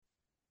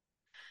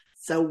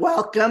So,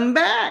 welcome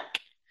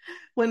back.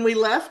 When we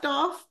left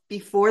off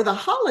before the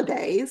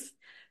holidays,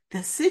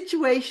 the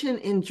situation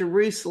in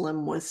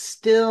Jerusalem was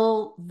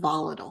still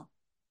volatile.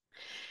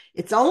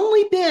 It's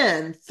only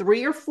been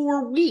 3 or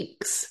 4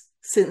 weeks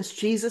since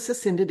Jesus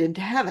ascended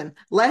into heaven.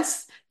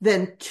 Less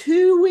than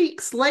 2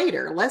 weeks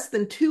later, less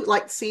than two,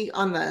 like see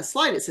on the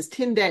slide, it says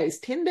 10 days.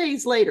 10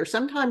 days later,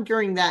 sometime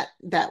during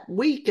that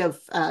week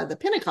of the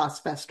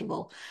Pentecost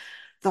festival,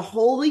 the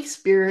Holy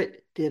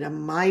Spirit did a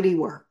mighty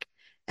work,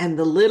 and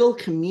the little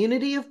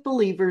community of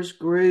believers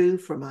grew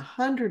from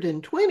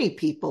 120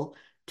 people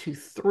to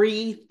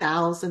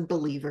 3,000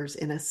 believers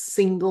in a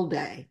single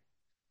day.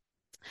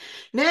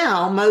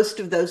 Now,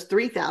 most of those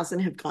 3,000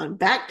 have gone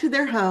back to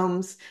their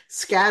homes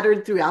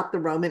scattered throughout the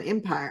Roman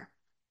Empire.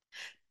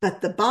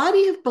 But the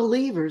body of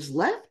believers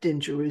left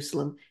in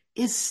Jerusalem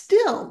is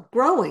still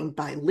growing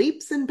by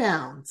leaps and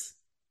bounds.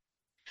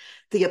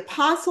 The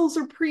apostles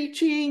are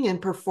preaching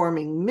and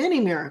performing many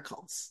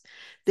miracles.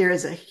 There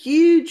is a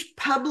huge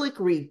public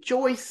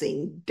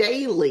rejoicing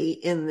daily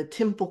in the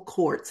temple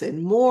courts,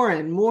 and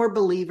more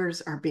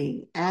believers are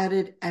being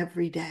added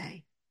every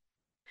day.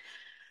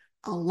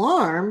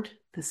 Alarmed,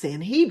 the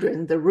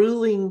Sanhedrin, the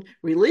ruling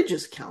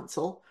religious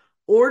council,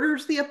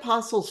 orders the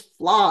apostles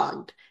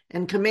flogged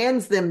and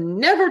commands them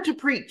never to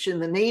preach in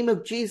the name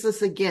of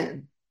Jesus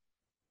again.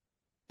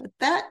 But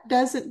that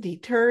doesn't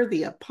deter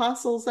the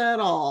apostles at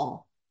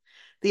all.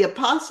 The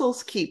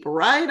apostles keep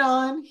right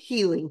on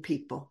healing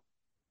people.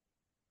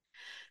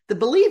 The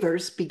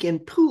believers begin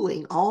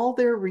pooling all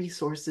their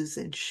resources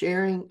and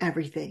sharing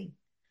everything.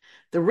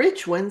 The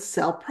rich ones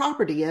sell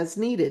property as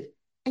needed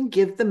and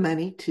give the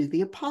money to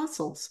the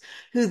apostles,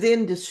 who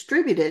then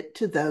distribute it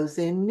to those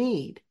in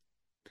need.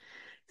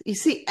 You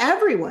see,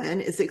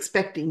 everyone is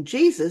expecting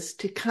Jesus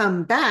to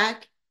come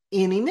back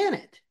any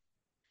minute.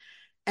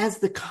 As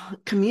the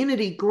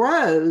community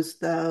grows,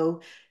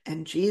 though,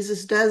 and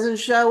Jesus doesn't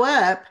show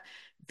up,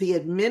 the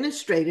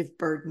administrative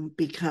burden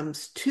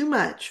becomes too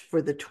much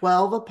for the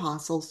 12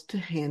 apostles to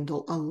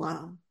handle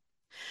alone.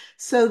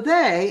 So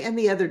they and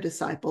the other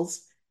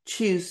disciples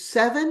choose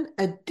 7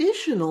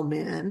 additional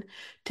men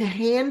to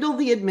handle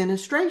the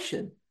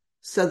administration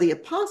so the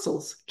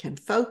apostles can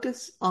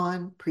focus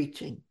on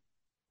preaching.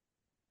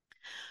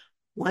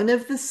 One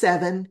of the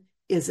 7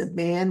 is a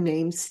man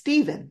named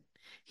Stephen.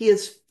 He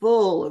is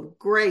full of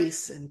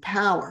grace and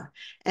power,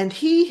 and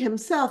he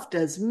himself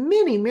does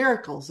many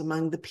miracles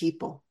among the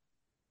people.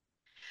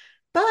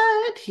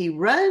 But he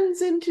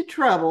runs into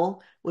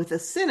trouble with a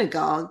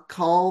synagogue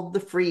called the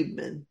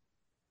Freedmen.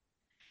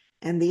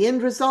 And the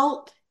end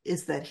result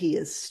is that he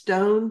is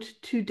stoned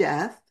to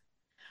death,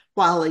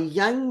 while a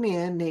young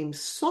man named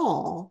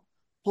Saul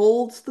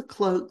holds the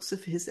cloaks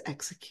of his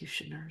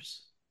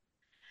executioners.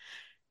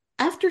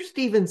 After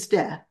Stephen's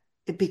death,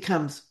 it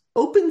becomes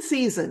open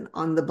season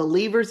on the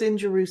believers in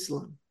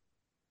Jerusalem.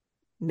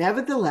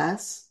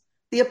 Nevertheless,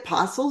 the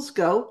apostles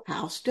go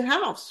house to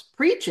house,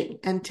 preaching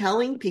and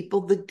telling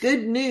people the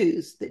good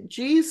news that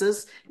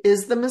Jesus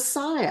is the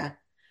Messiah,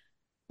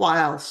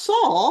 while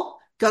Saul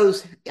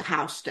goes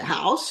house to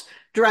house,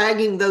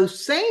 dragging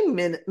those same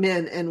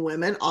men and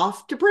women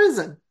off to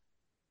prison.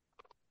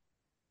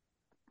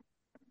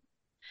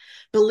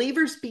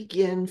 Believers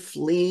begin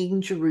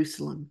fleeing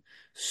Jerusalem,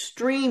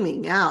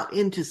 streaming out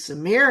into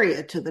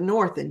Samaria to the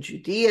north and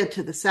Judea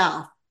to the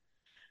south.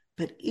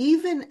 But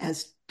even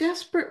as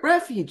desperate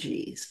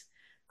refugees,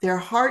 their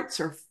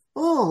hearts are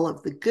full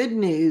of the good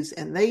news,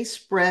 and they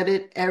spread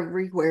it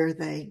everywhere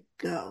they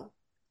go.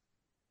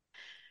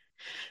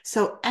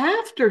 So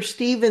after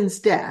Stephen's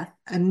death,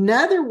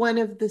 another one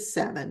of the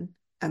 7,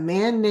 a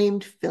man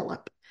named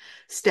Philip,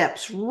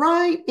 steps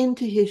right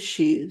into his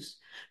shoes,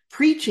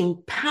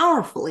 preaching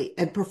powerfully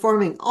and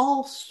performing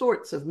all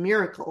sorts of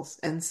miracles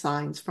and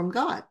signs from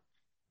God.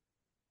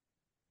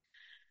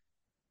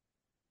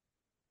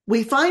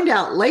 We find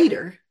out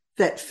later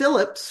that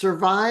Philip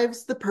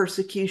survives the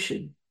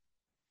persecution.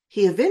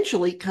 He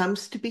eventually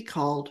comes to be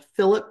called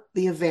Philip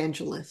the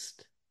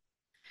Evangelist.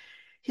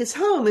 His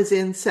home is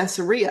in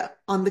Caesarea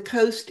on the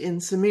coast in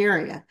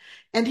Samaria,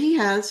 and he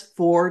has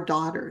 4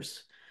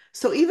 daughters.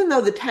 So even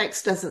though the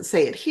text doesn't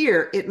say it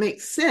here, it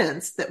makes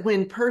sense that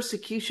when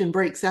persecution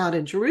breaks out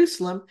in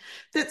Jerusalem,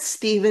 that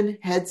Stephen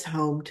heads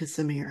home to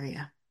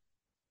Samaria.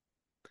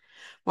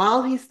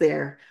 While he's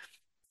there,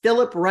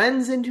 Philip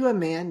runs into a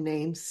man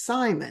named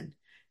Simon,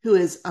 who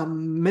is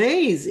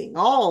amazing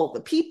all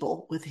the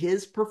people with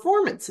his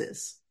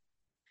performances.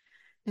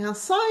 Now,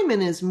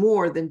 Simon is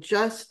more than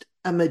just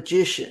a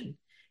magician.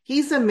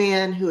 He's a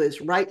man who is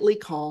rightly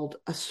called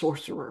a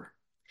sorcerer.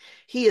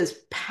 He is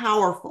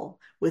powerful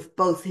with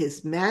both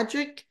his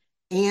magic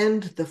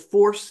and the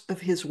force of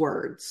his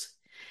words.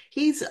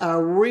 He's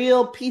a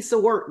real piece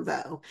of work,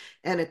 though,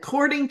 and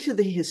according to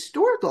the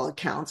historical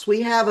accounts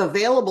we have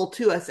available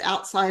to us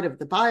outside of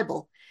the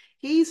Bible,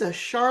 he's a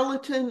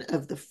charlatan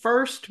of the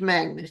first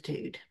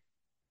magnitude.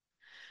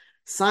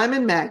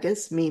 Simon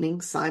Magus,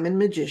 meaning Simon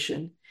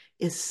Magician,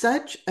 is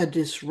such a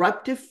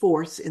disruptive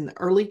force in the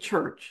early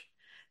church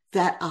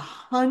that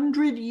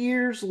 100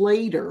 years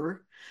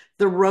later,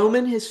 The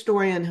Roman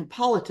historian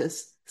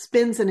Hippolytus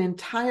spends an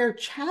entire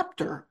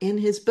chapter in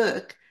his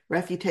book,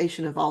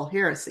 Refutation of All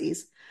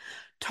Heresies,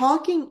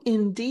 talking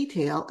in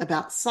detail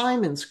about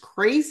Simon's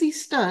crazy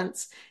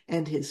stunts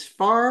and his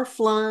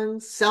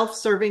far-flung,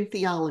 self-serving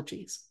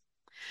theologies.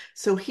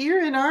 So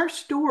here in our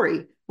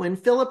story, when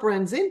Philip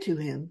runs into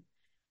him,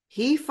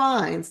 he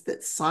finds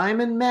that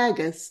Simon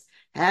Magus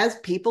has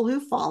people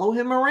who follow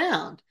him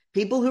around,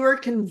 people who are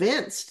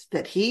convinced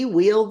that he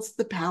wields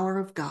the power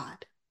of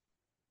God.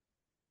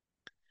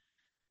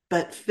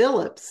 But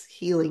Philip's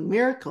healing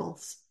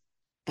miracles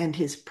and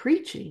his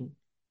preaching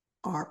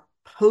are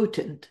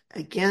potent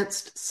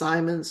against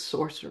Simon's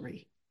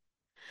sorcery.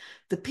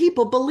 The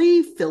people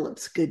believe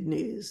Philip's good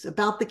news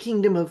about the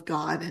kingdom of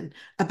God and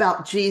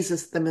about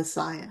Jesus the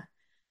Messiah.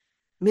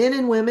 Men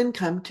and women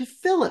come to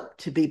Philip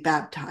to be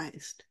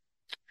baptized.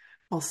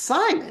 Well,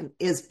 Simon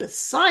is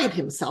beside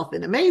himself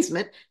in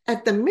amazement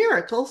at the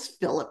miracles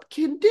Philip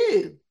can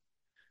do.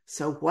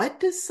 So what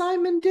does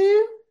Simon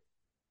do?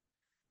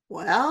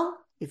 Well,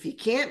 if you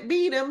can't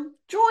beat him,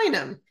 join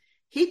him.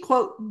 He,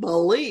 quote,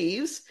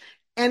 believes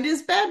and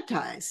is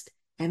baptized,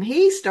 and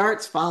he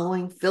starts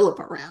following Philip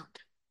around.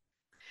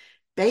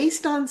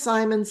 Based on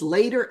Simon's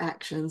later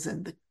actions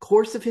and the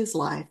course of his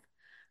life,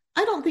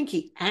 I don't think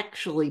he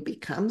actually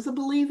becomes a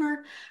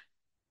believer.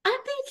 I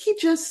think he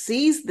just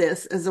sees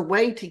this as a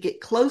way to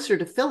get closer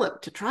to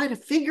Philip, to try to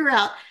figure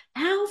out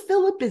how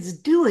Philip is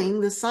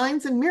doing the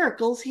signs and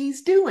miracles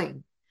he's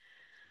doing.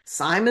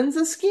 Simon's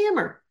a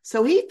scammer,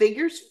 so he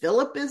figures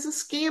Philip is a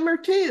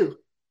scammer too.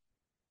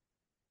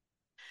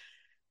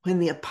 When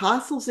the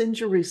apostles in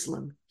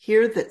Jerusalem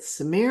hear that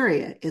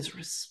Samaria is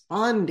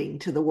responding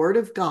to the word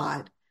of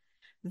God,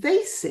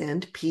 they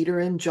send Peter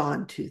and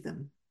John to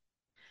them.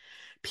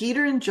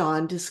 Peter and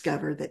John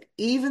discover that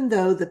even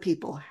though the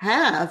people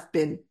have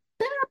been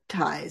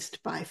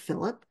baptized by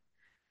Philip,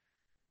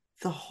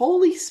 the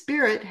Holy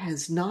Spirit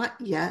has not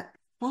yet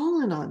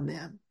fallen on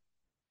them.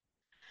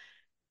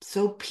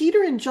 So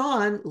Peter and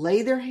John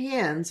lay their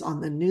hands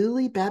on the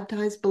newly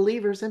baptized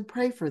believers and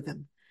pray for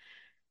them,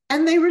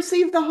 and they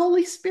receive the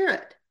Holy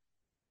Spirit.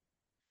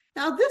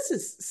 Now, this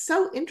is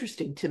so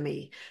interesting to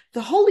me.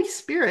 The Holy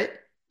Spirit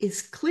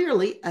is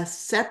clearly a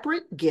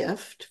separate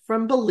gift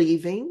from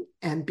believing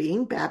and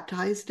being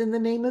baptized in the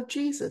name of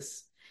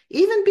Jesus,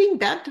 even being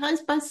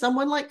baptized by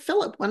someone like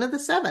Philip, one of the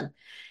seven.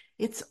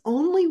 It's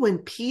only when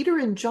Peter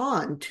and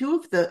John, two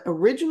of the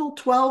original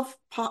 12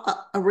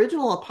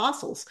 original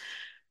apostles,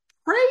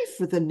 pray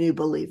for the new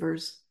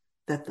believers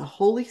that the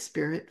Holy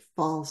Spirit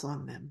falls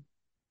on them.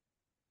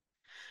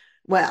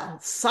 Well,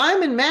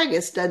 Simon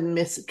Magus doesn't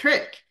miss a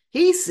trick.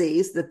 He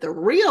sees that the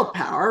real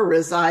power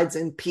resides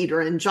in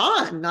Peter and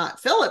John, not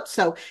Philip,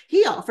 so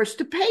he offers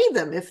to pay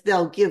them if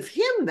they'll give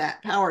him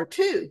that power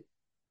too.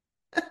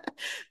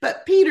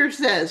 But Peter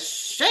says,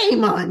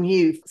 "Shame on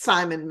you,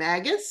 Simon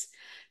Magus.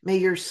 May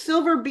your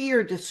silver be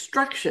your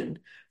destruction,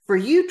 for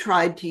you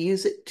tried to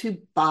use it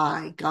to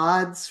buy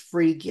God's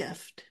free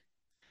gift.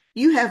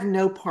 You have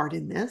no part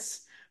in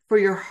this, for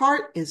your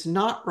heart is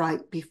not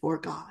right before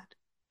God.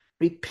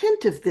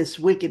 Repent of this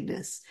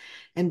wickedness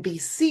and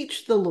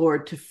beseech the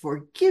Lord to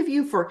forgive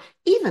you for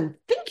even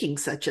thinking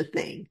such a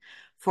thing.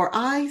 For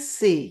I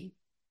see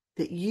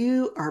that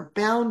you are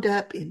bound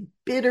up in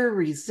bitter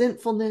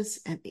resentfulness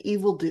and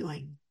evil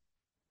doing."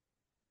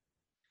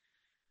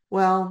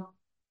 Well,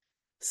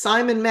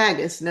 Simon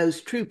Magus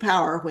knows true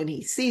power when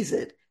he sees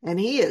it, and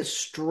he is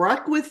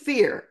struck with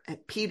fear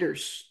at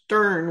Peter's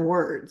stern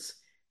words.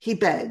 He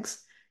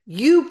begs,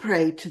 "You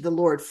pray to the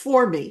Lord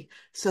for me,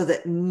 so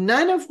that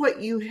none of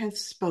what you have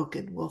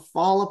spoken will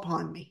fall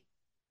upon me."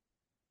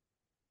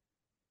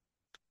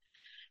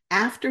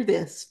 After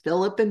this,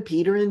 Philip and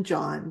Peter and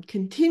John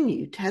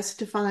continue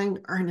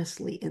testifying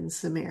earnestly in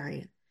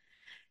Samaria.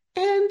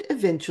 And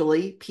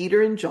eventually,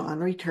 Peter and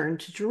John return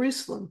to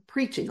Jerusalem,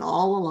 preaching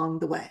all along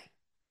the way.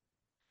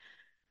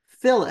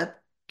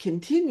 Philip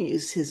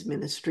continues his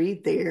ministry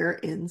there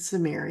in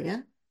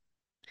Samaria.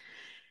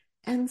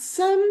 And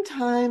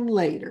sometime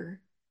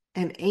later,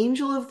 an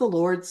angel of the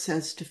Lord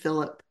says to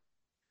Philip,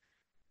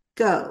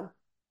 Go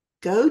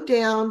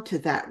down to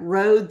that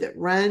road that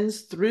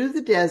runs through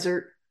the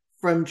desert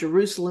from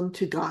Jerusalem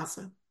to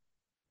Gaza."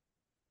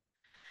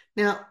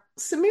 Now,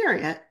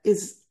 Samaria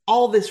is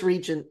all this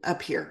region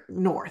up here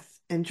north,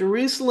 and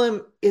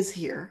Jerusalem is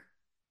here.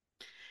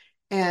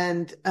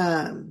 And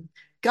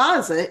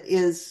Gaza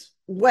is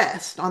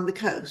west on the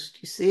coast.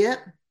 You see it?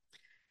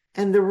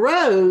 And the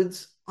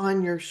roads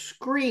on your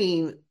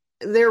screen,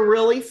 they're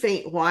really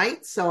faint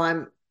white,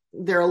 so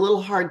they're a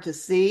little hard to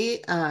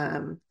see.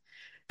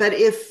 But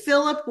if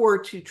Philip were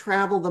to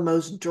travel the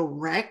most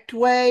direct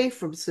way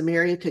from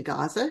Samaria to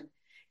Gaza,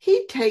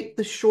 he'd take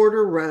the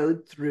shorter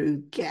road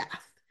through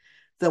Gath,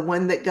 the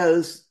one that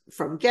goes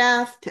from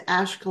Gath to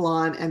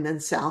Ashkelon and then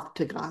south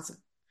to Gaza.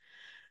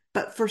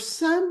 But for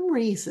some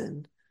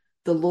reason,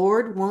 the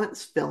Lord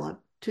wants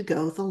Philip to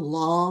go the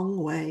long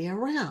way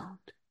around.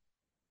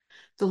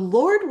 The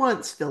Lord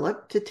wants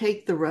Philip to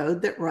take the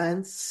road that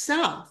runs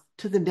south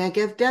to the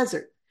Negev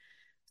desert,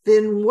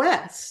 then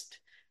west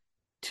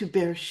to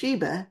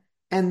Beersheba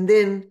and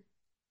then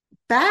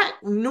back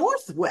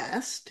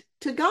northwest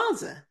to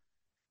Gaza.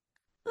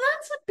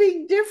 That's a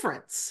big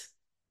difference.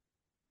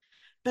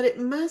 But it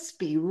must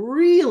be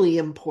really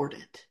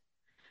important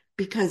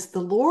because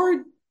the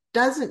Lord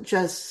doesn't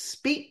just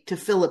speak to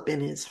Philip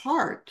in his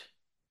heart.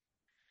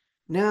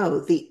 No,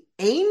 the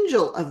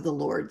angel of the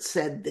Lord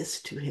said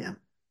this to him.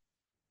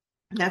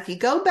 Now, if you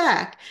go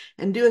back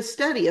and do a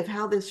study of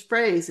how this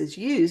phrase is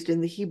used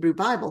in the Hebrew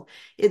Bible,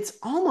 it's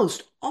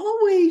almost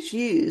always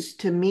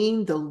used to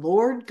mean the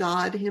Lord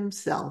God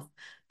himself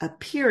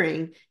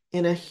appearing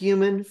in a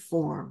human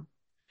form.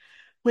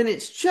 When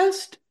it's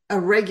just a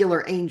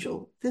regular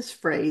angel, this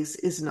phrase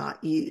is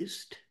not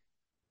used.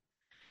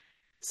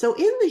 So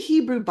in the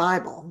Hebrew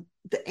Bible,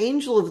 the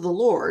angel of the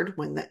Lord,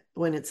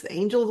 when it's the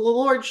angel of the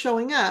Lord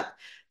showing up,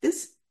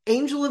 this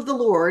angel of the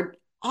Lord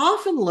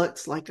often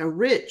looks like a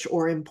rich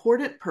or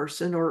important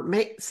person, or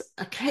makes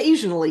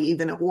occasionally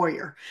even a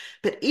warrior.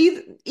 But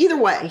either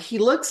way, he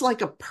looks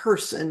like a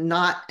person,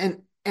 not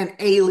an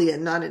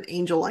alien, not an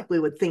angel like we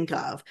would think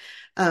of.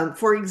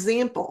 For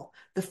example,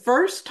 the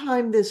first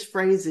time this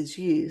phrase is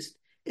used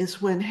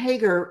is when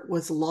Hagar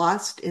was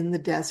lost in the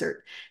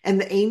desert, and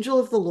the angel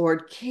of the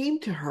Lord came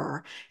to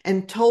her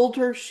and told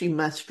her she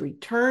must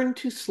return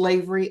to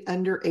slavery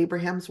under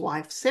Abraham's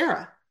wife,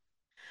 Sarah.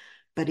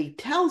 But he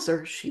tells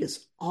her she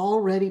is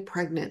already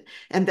pregnant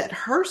and that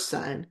her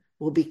son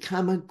will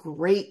become a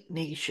great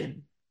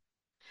nation.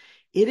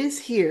 It is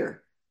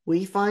here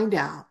we find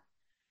out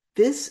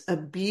this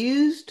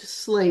abused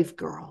slave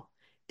girl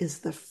is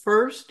the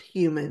first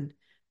human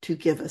to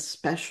give a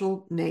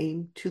special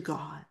name to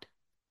God.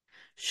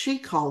 She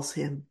calls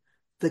him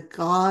the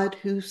God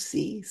who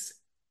sees.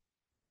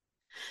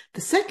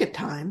 The second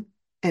time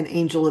an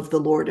angel of the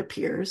Lord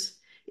appears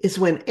is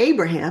when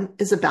Abraham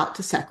is about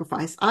to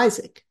sacrifice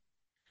Isaac.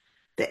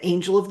 The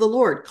angel of the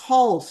Lord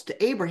calls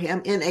to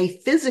Abraham in a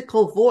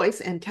physical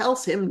voice and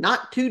tells him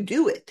not to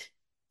do it.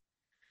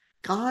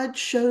 God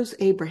shows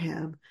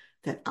Abraham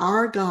that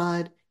our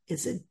God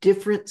is a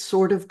different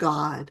sort of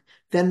God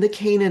than the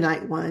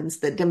Canaanite ones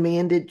that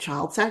demanded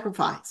child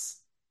sacrifice.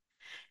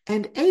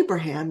 And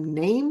Abraham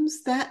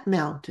names that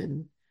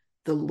mountain,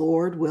 the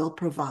Lord will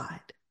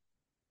provide.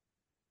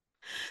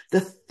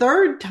 The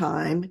third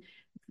time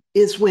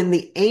is when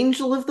the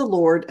angel of the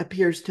Lord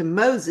appears to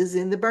Moses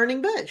in the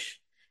burning bush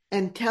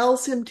and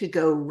tells him to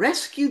go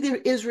rescue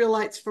the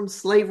Israelites from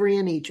slavery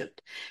in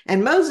Egypt.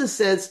 And Moses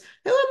says,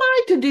 "Who am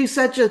I to do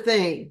such a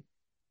thing?"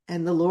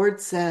 And the Lord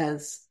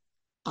says,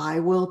 "I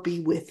will be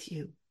with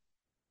you."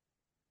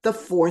 The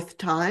fourth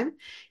time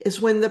is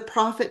when the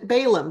prophet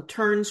Balaam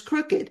turns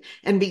crooked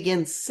and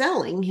begins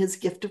selling his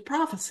gift of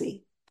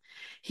prophecy.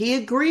 He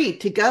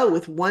agreed to go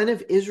with one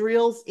of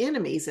Israel's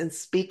enemies and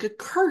speak a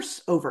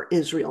curse over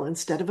Israel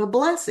instead of a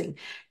blessing.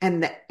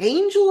 And the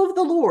angel of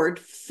the Lord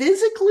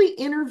physically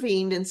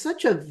intervened in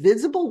such a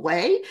visible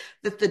way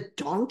that the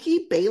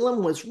donkey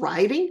Balaam was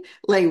riding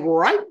lay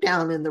right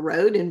down in the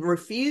road and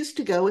refused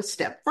to go a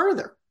step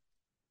further.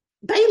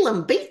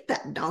 Balaam beat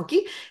that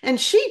donkey,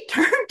 and she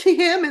turned to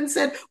him and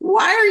said,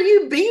 "Why are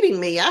you beating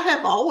me? I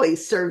have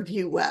always served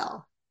you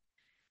well."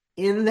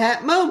 In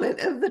that moment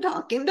of the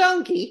talking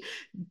donkey,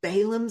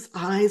 Balaam's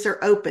eyes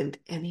are opened,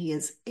 and he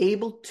is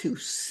able to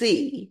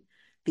see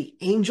the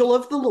angel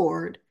of the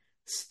Lord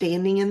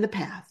standing in the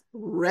path,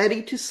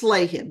 ready to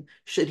slay him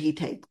should he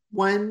take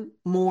one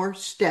more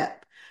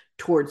step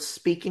towards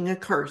speaking a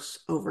curse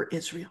over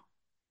Israel.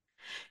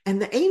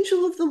 And the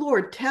angel of the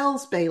Lord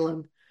tells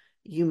Balaam,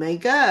 "You may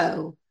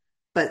go,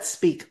 but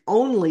speak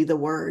only the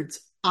words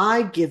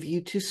I give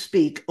you to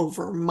speak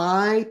over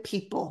my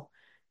people."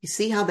 You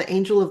see how the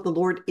angel of the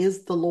Lord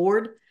is the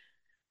Lord?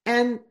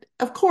 And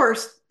of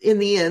course, in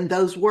the end,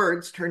 those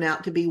words turn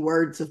out to be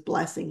words of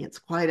blessing. It's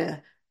quite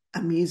an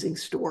amusing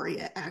story,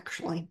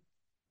 actually.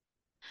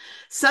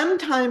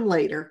 Sometime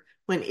later,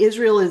 when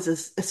Israel is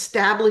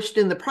established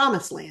in the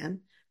promised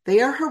land,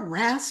 they are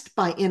harassed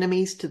by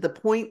enemies to the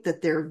point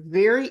that their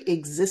very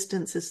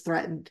existence is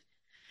threatened.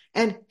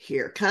 And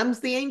here comes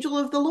the angel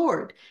of the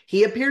Lord.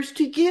 He appears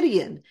to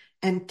Gideon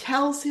and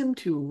tells him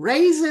to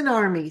raise an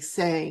army,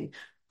 saying,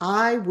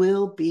 "I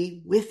will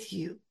be with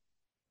you."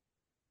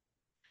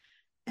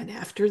 And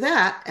after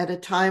that, at a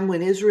time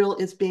when Israel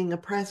is being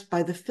oppressed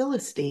by the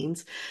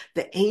Philistines,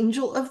 the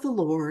angel of the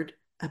Lord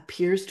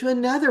appears to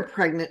another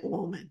pregnant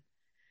woman,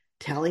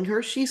 telling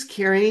her she's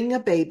carrying a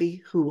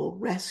baby who will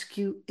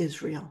rescue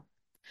Israel.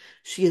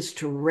 She is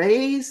to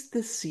raise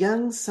this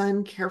young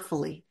son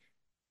carefully.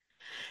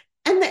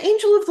 And the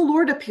angel of the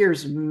Lord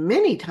appears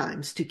many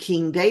times to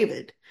King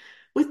David.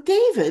 With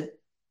David,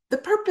 the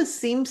purpose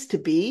seems to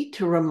be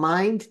to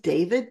remind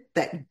David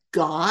that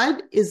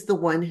God is the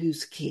one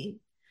who's king.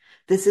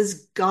 This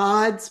is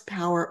God's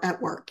power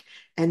at work,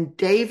 and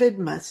David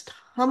must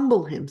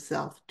humble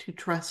himself to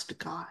trust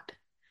God.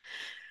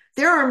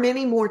 There are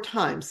many more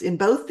times in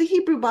both the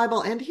Hebrew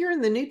Bible and here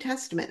in the New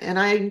Testament, and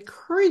I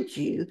encourage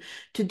you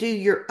to do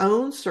your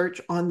own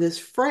search on this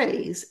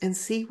phrase and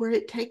see where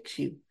it takes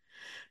you.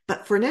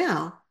 But for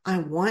now, I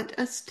want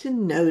us to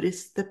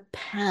notice the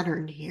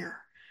pattern here.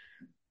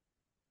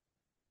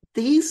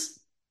 These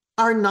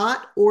are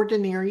not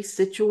ordinary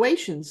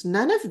situations,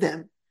 none of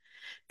them.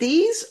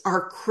 These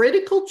are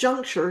critical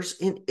junctures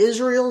in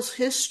Israel's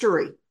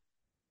history.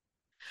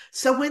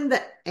 So when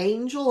the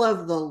angel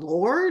of the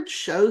Lord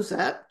shows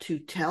up to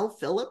tell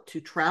Philip to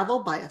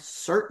travel by a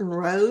certain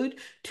road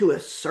to a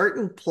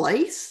certain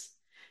place,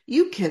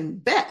 you can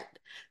bet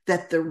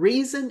that the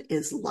reason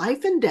is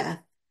life and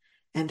death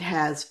and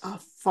has a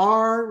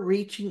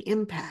far-reaching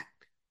impact.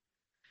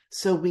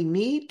 So we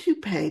need to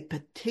pay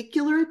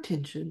particular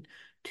attention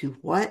to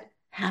what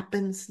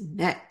happens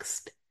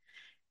next.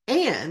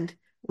 And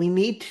we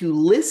need to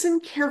listen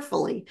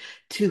carefully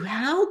to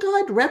how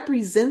God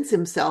represents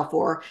himself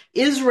or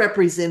is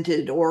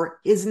represented or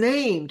is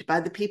named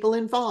by the people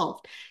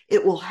involved.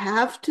 It will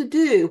have to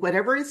do,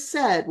 whatever is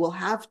said, will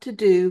have to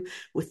do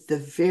with the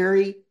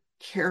very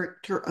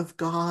character of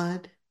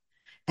God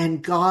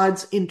and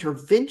God's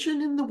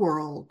intervention in the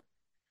world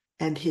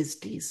and his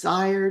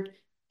desired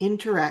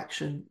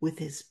interaction with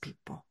his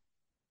people.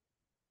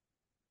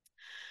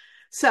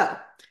 So,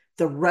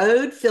 the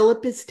road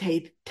Philip is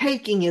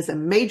taking is a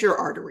major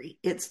artery.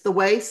 It's the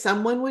way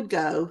someone would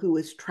go who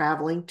is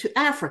traveling to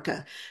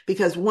Africa,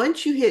 because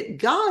once you hit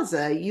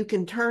Gaza, you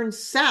can turn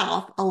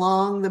south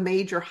along the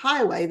major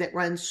highway that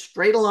runs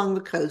straight along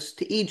the coast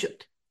to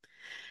Egypt.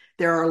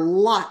 There are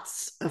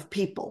lots of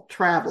people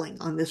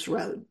traveling on this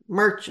road,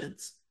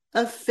 merchants,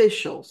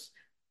 officials,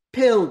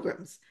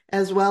 pilgrims,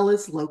 as well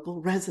as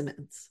local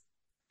residents.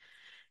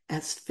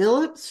 As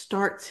Philip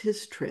starts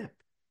his trip,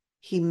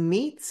 he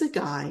meets a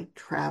guy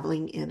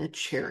traveling in a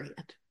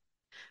chariot.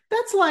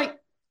 That's like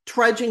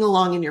trudging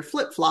along in your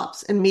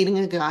flip-flops and meeting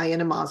a guy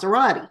in a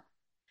Maserati.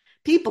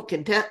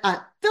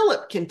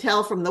 Philip can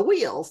tell from the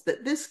wheels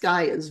that this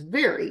guy is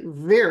very,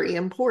 very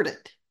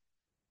important.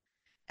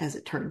 As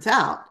it turns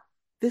out,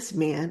 this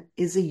man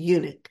is a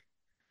eunuch,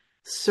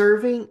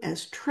 serving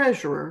as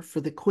treasurer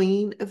for the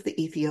queen of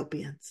the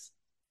Ethiopians.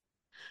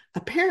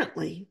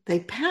 Apparently,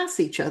 they pass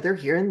each other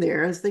here and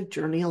there as they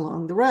journey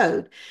along the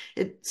road.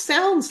 It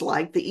sounds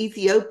like the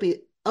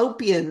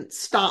Ethiopian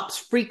stops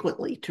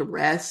frequently to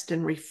rest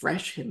and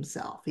refresh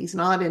himself. He's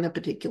not in a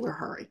particular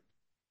hurry.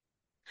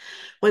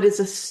 What is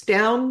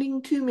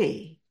astounding to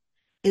me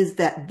is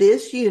that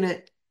this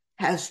eunuch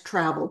has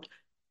traveled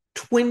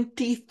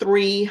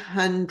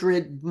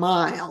 2,300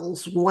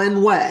 miles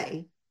one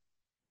way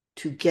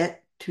to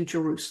get to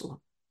Jerusalem.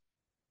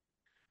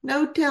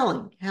 No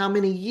telling how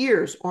many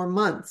years or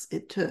months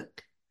it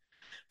took.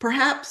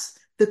 Perhaps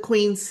the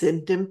queen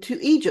sent him to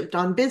Egypt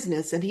on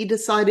business, and he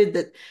decided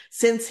that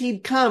since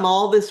he'd come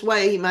all this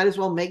way, he might as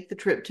well make the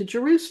trip to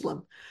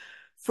Jerusalem.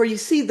 For you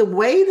see, the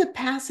way the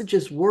passage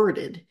is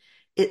worded,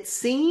 it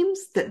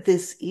seems that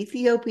this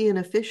Ethiopian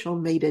official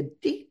made a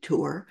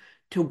detour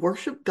to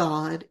worship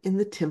God in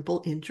the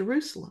temple in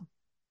Jerusalem.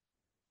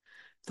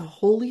 The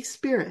Holy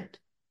Spirit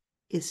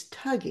is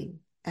tugging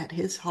at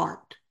his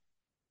heart.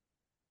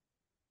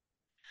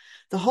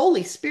 The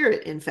Holy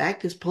Spirit, in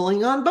fact, is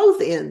pulling on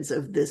both ends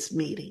of this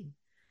meeting.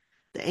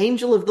 The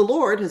angel of the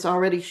Lord has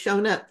already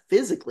shown up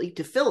physically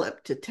to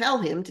Philip to tell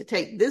him to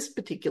take this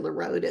particular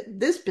road at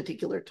this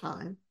particular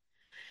time.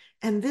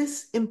 And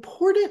this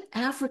important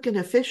African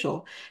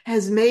official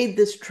has made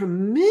this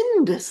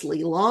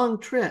tremendously long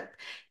trip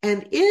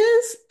and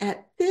is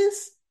at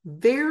this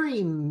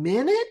very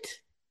minute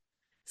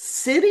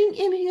sitting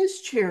in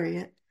his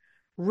chariot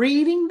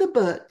reading the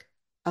book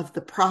of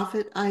the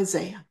prophet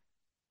Isaiah.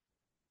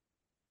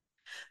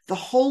 The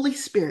Holy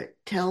Spirit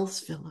tells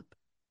Philip,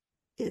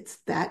 it's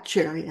that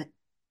chariot.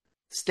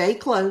 Stay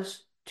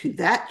close to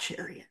that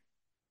chariot.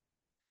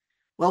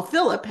 Well,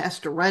 Philip has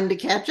to run to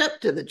catch up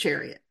to the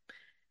chariot.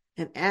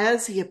 And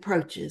as he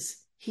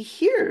approaches, he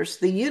hears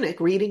the eunuch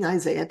reading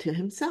Isaiah to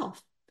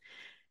himself.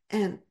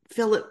 And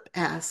Philip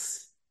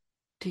asks,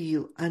 do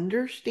you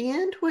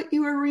understand what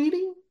you are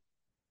reading?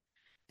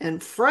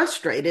 And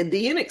frustrated, the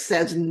eunuch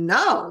says,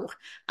 no,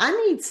 I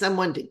need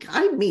someone to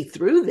guide me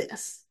through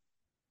this.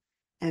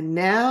 And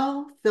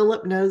now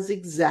Philip knows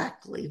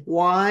exactly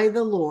why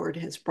the Lord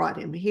has brought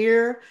him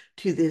here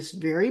to this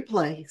very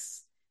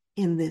place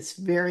in this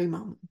very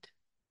moment.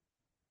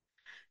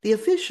 The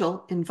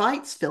official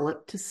invites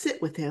Philip to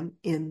sit with him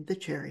in the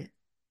chariot.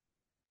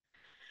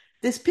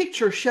 This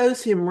picture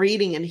shows him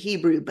reading in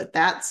Hebrew, but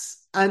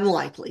that's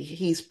unlikely.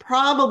 He's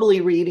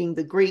probably reading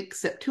the Greek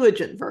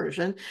Septuagint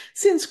version,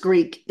 since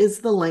Greek is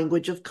the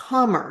language of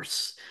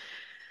commerce.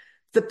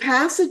 The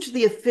passage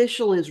the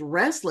official is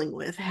wrestling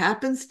with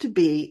happens to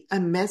be a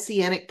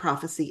messianic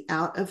prophecy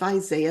out of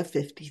Isaiah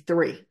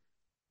 53.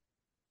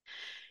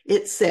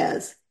 It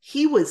says,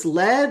 he was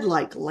led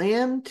like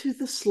lamb to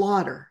the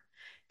slaughter,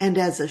 and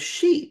as a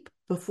sheep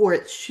before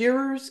its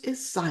shearers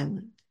is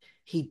silent,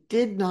 he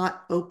did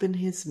not open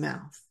his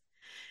mouth.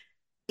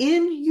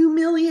 In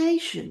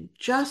humiliation,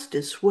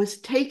 justice was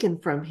taken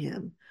from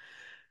him.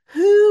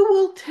 Who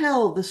will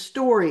tell the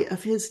story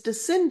of his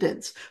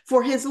descendants?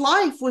 For his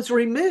life was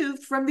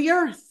removed from the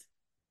earth.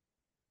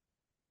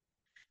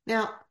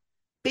 Now,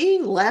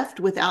 being left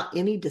without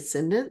any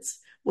descendants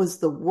was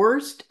the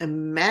worst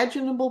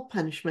imaginable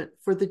punishment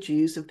for the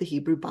Jews of the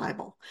Hebrew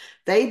Bible.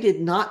 They did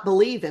not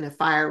believe in a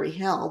fiery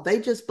hell. They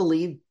just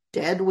believed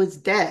dead was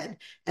dead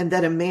and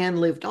that a man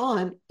lived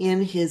on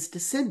in his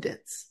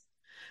descendants.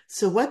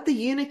 So what the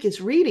eunuch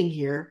is reading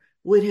here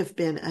would have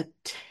been a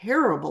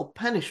terrible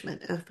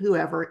punishment of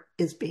whoever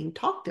is being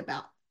talked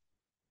about.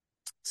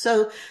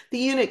 So the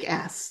eunuch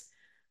asks,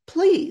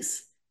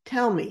 please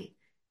tell me,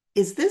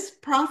 is this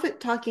prophet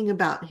talking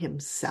about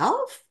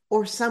himself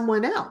or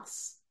someone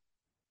else?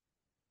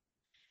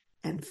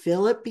 And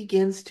Philip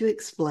begins to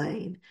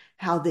explain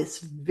how this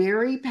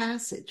very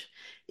passage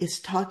is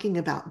talking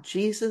about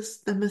Jesus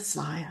the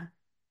Messiah.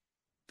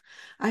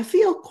 I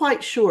feel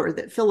quite sure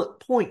that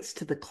Philip points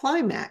to the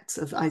climax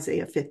of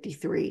Isaiah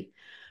 53,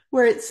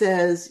 where it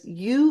says,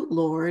 you,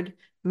 Lord,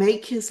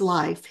 make his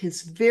life,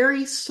 his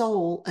very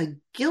soul, a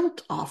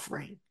guilt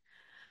offering,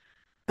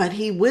 but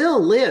he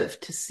will live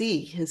to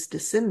see his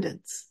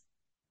descendants.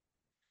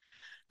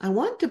 I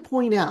want to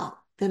point out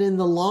that in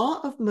the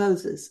law of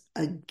Moses,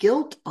 a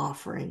guilt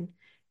offering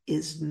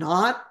is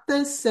not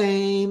the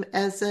same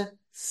as a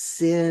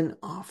sin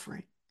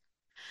offering.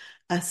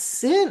 A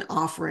sin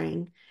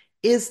offering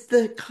is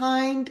the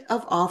kind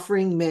of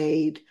offering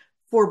made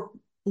for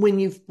when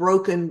you've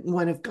broken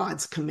one of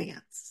God's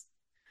commands.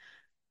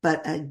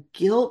 But a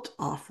guilt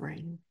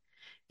offering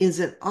is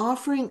an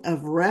offering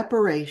of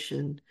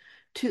reparation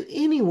to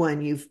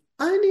anyone you've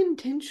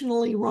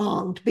unintentionally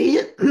wronged, be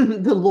it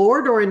the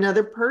Lord or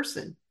another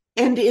person.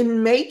 And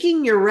in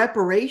making your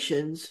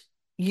reparations,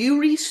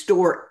 you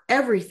restore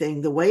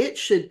everything the way it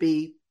should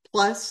be,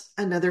 plus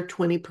another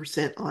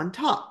 20% on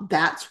top.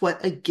 That's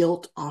what a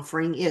guilt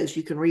offering is.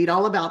 You can read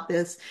all about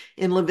this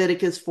in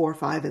Leviticus 4,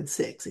 5, and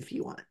 6 if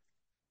you want.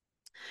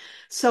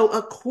 So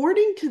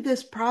according to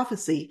this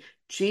prophecy,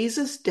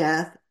 Jesus'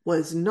 death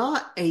was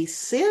not a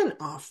sin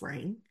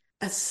offering.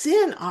 A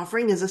sin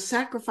offering is a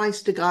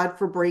sacrifice to God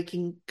for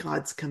breaking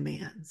God's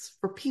commands,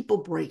 for people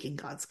breaking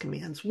God's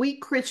commands. We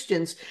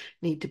Christians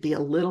need to be a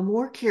little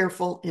more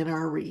careful in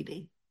our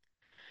reading.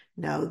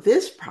 No,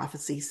 this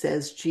prophecy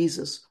says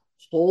Jesus'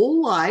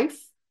 whole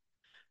life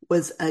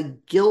was a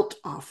guilt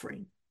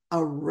offering,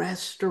 a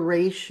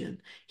restoration,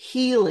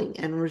 healing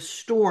and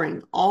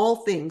restoring all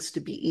things to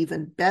be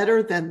even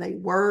better than they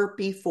were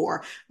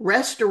before.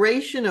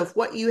 Restoration of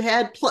what you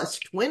had plus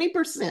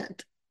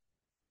 20%.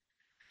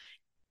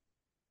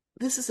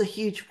 This is a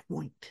huge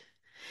point.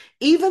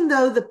 Even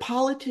though the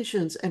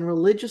politicians and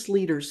religious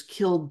leaders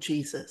killed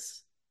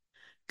Jesus,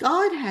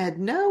 God had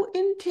no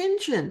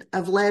intention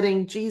of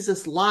letting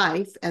Jesus'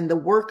 life and the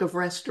work of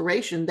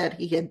restoration that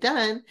he had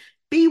done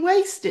be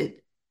wasted.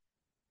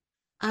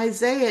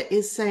 Isaiah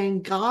is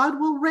saying God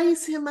will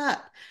raise him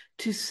up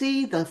to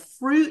see the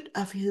fruit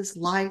of his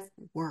life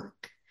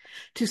work,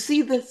 to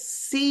see the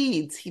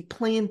seeds he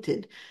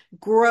planted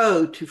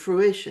grow to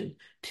fruition,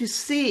 to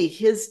see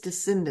his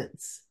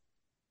descendants.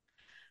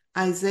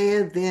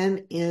 Isaiah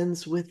then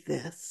ends with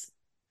this: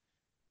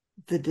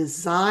 the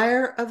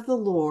desire of the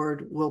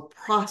Lord will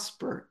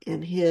prosper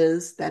in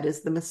his, that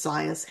is the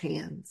Messiah's,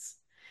 hands.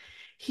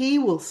 He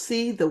will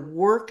see the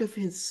work of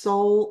his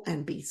soul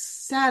and be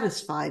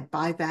satisfied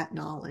by that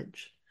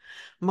knowledge.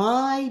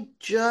 My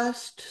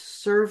just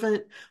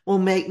servant will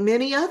make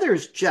many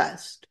others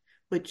just,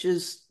 which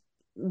is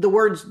the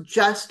words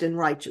just and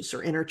righteous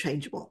are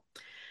interchangeable.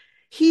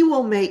 He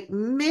will make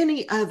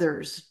many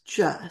others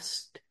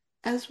just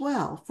as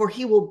well, for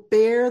he will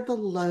bear the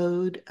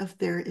load of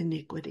their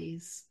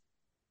iniquities.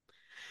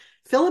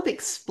 Philip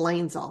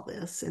explains all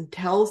this and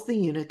tells the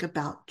eunuch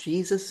about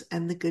Jesus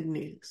and the good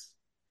news.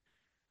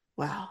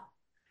 Wow.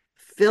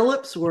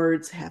 Philip's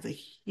words have a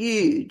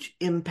huge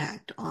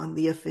impact on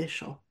the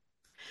official.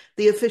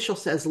 The official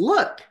says,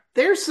 look,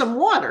 there's some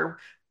water.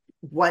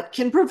 What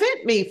can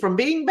prevent me from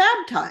being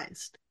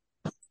baptized?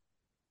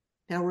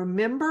 Now,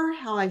 remember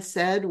how I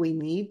said we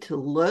need to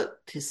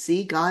look to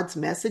see God's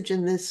message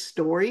in this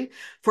story,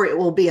 for it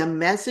will be a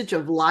message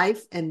of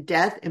life and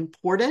death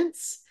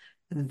importance?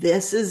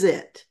 This is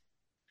it.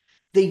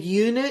 The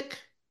eunuch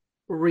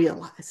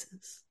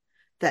realizes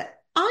that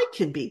I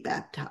can be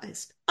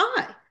baptized.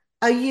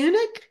 A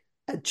eunuch,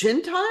 a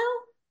Gentile,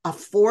 a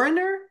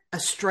foreigner,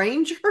 a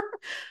stranger.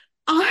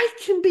 I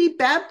can be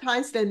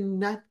baptized and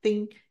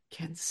nothing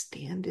can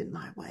stand in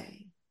my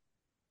way.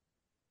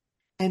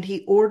 And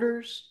he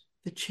orders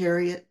the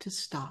chariot to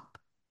stop.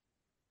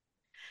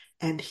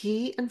 And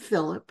he and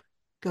Philip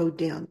go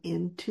down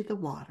into the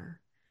water.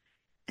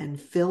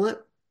 And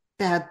Philip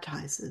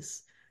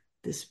baptizes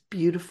this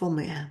beautiful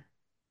man.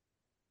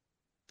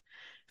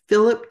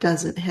 Philip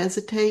doesn't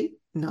hesitate,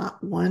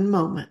 not one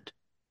moment,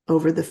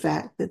 over the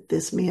fact that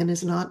this man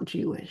is not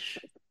Jewish.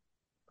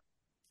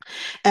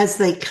 As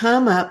they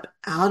come up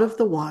out of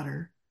the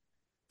water,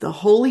 the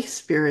Holy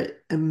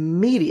Spirit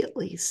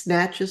immediately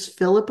snatches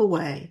Philip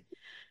away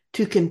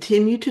to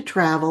continue to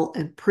travel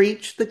and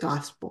preach the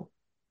gospel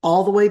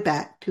all the way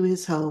back to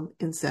his home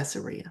in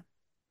Caesarea.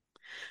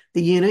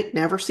 The eunuch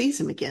never sees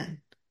him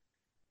again,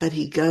 but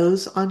he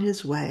goes on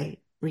his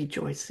way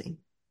rejoicing.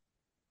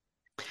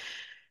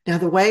 Now,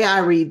 the way I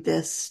read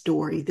this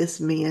story, this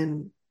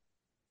man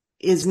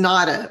is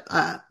not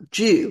a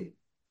Jew.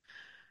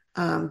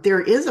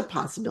 There is a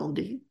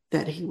possibility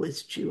that he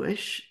was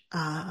Jewish,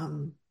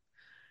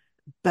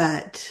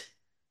 but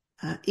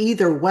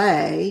either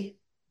way,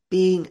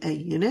 being a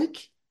eunuch,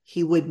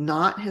 he would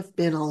not have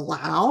been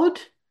allowed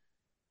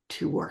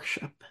to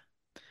worship.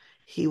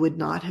 He would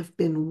not have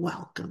been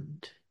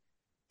welcomed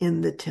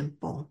in the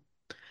temple.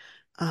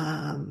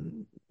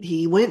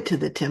 He went to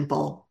the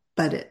temple,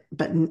 but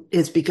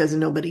it's because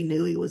nobody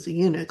knew he was a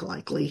eunuch,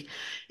 likely.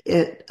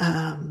 This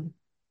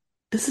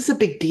is a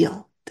big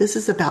deal. This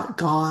is about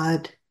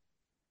God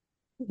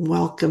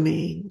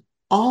welcoming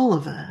all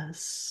of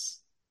us,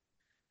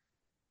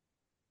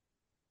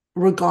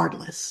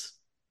 regardless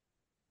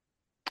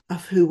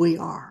of who we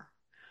are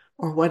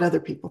or what other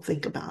people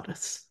think about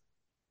us.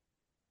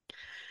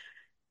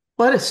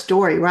 What a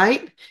story,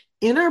 right?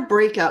 In our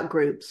breakout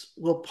groups,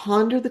 we'll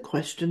ponder the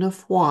question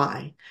of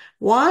why.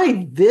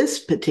 Why this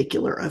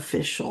particular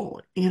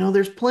official?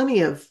 There's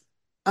plenty of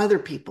other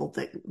people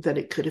that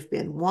it could have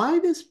been. Why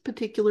this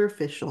particular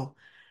official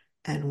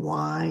and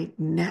why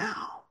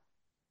now?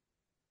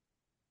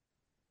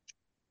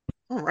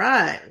 All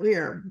right, we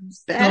are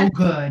back. So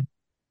good.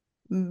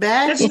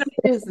 Back It's in nice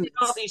business. in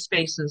all these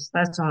spaces.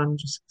 That's all I'm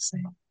just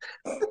saying.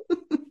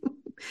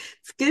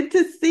 It's good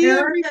to see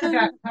Erica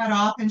everyone. got cut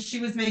off and she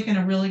was making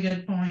a really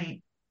good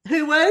point.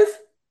 Who was?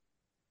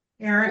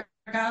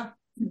 Erica.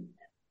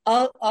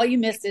 All you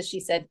missed is she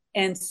said,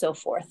 and so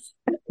forth.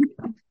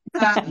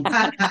 What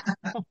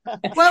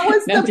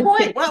was No, the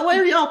point? What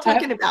were y'all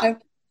talking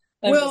about?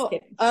 Well,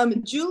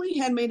 Julie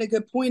had made a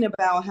good point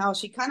about how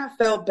she kind of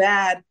felt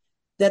bad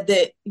that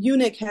the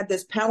eunuch had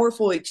this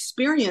powerful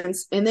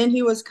experience and then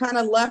he was kind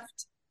of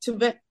left to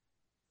vent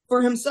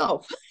for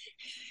himself.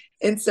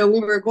 And so we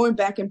were going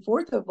back and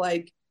forth of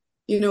like,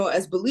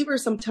 as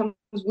believers, sometimes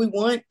we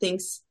want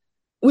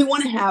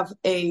to have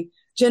a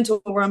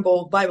gentle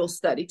rumble Bible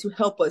study to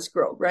help us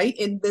grow, right?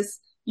 And this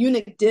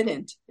eunuch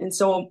didn't. And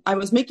so I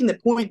was making the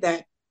point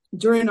that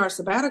during our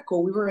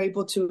sabbatical, we were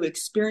able to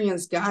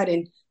experience God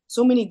in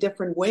so many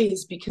different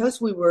ways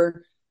because we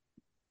were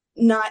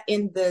not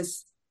in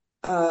this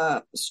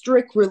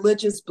strict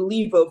religious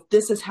belief of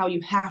this is how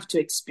you have to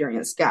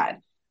experience God.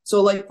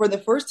 So like for the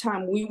first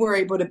time, we were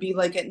able to be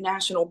like at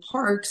national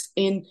parks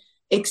and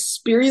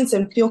experience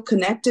and feel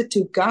connected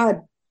to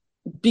God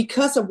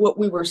because of what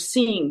we were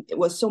seeing. It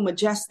was so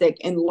majestic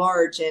and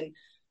large, and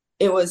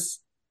it was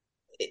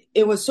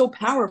so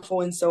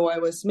powerful. And so I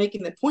was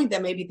making the point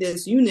that maybe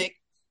this eunuch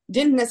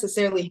didn't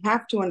necessarily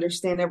have to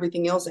understand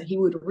everything else that he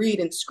would read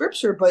in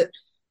scripture, but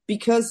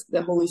because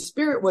the Holy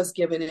Spirit was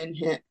given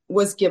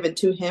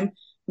to him,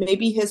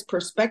 maybe his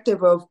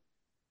perspective of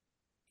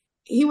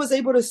he was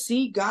able to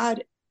see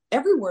God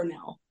everywhere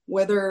now,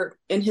 whether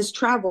in his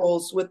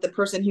travels with the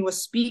person he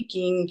was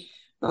speaking,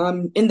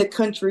 in the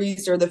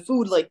countries or the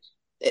food, like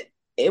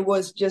it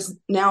was just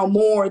now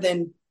more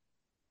than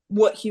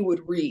what he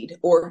would read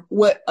or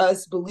what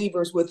us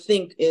believers would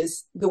think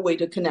is the way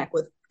to connect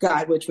with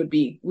God, which would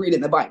be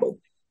reading the Bible.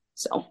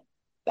 So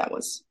that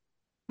was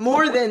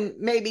more than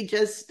maybe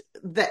just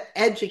the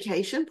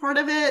education part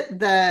of it,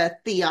 the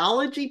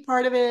theology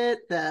part of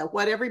it, the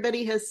what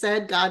everybody has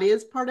said God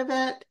is part of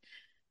it.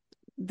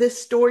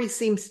 This story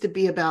seems to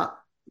be about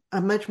a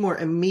much more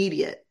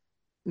immediate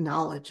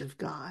knowledge of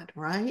God,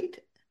 right?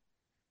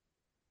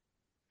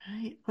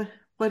 Right.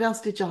 What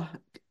else did y'all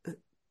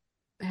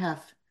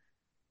have?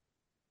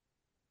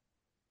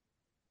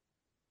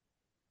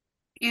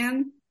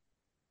 Anne?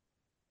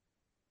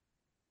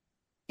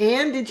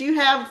 Anne, did you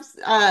have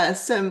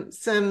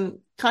some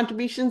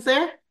contributions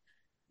there?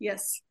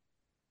 Yes.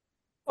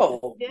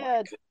 Oh,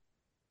 Yeah.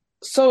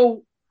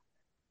 so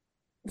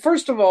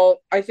first of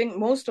all, I think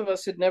most of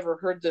us had never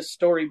heard this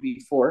story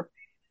before.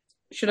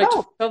 Should I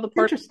tell the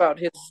part about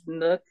his?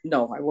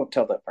 No, I won't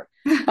tell that part.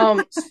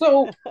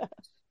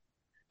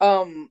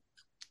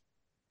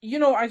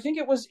 I think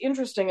it was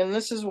interesting, and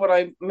this is what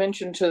I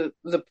mentioned to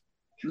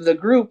the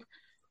group,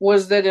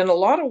 was that in a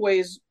lot of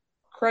ways,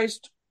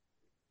 Christ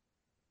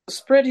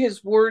spread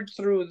his word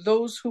through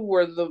those who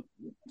were the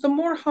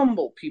more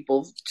humble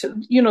people,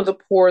 the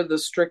poor, the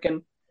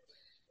stricken.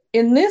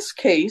 In this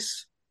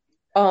case,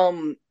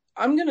 I'm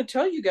going to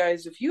tell you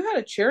guys, if you had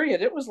a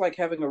chariot, it was like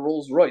having a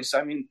Rolls Royce.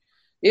 I mean,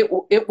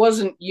 it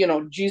wasn't,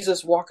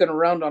 Jesus walking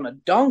around on a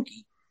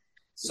donkey.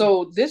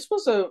 So this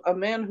was a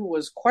man who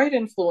was quite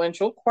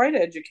influential, quite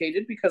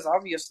educated, because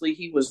obviously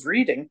he was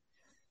reading.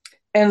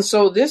 And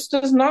so this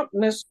does not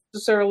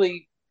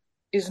necessarily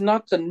is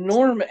not the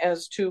norm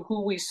as to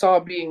who we saw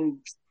being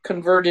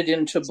converted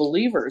into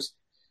believers.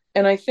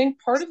 And I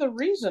think part of the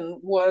reason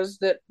was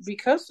that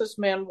because this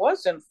man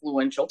was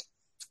influential,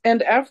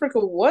 and Africa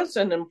was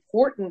an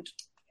important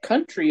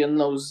country in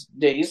those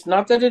days,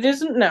 not that it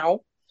isn't now,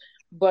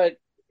 but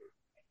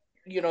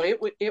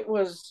it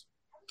was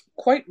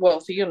quite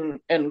wealthy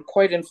and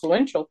quite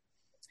influential.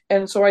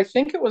 And so I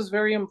think it was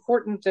very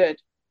important that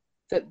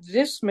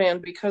this man,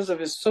 because of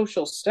his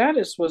social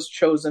status, was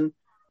chosen,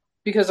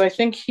 because I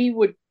think he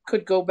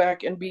could go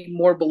back and be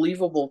more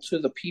believable to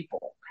the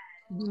people.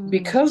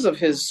 because of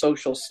his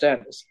social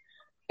status.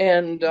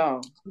 And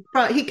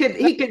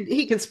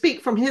he could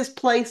speak from his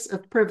place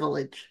of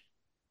privilege.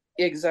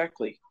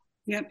 exactly.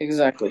 Yep.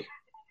 Exactly.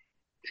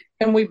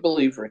 And we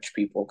believe rich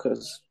people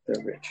because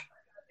they're rich.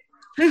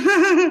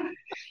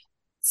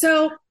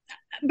 So,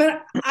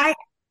 but I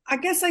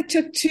guess I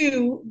took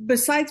two,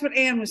 besides what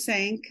Anne was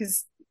saying,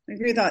 because I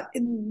agree with that.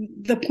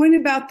 The point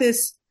about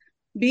this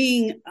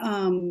being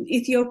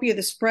Ethiopia,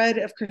 the spread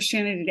of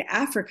Christianity to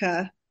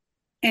Africa,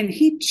 and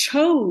he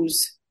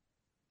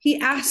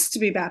asked to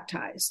be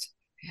baptized.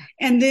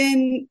 And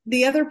then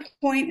the other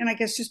point, and I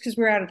guess just because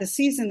we're out of the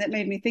season, that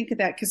made me think of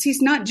that, because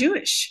he's not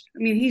Jewish. I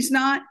mean, he's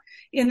not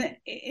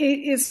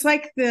it's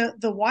like the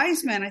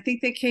wise men. I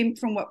think they came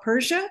from what,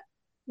 Persia?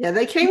 Yeah,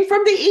 they came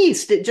from the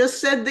east. It just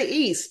said the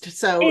east,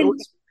 so it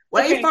was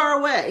way far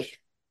away.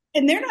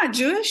 And they're not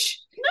Jewish.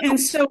 No. And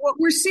so what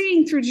we're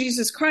seeing through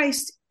Jesus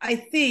Christ, I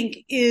think,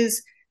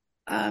 is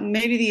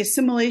maybe the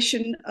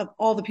assimilation of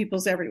all the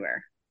peoples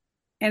everywhere.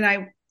 And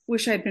I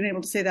wish I'd been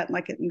able to say that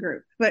like it in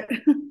group, but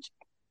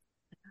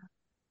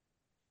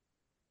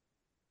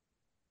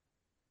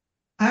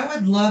I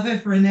would love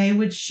if Renee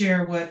would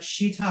share what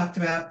she talked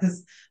about,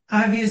 because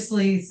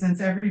obviously,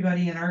 since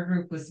everybody in our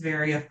group was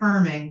very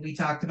affirming, we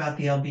talked about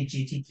the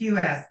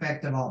LGBTQ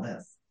aspect of all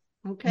this.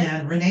 Okay.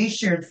 And Renee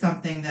shared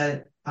something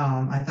that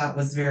I thought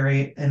was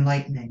very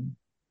enlightening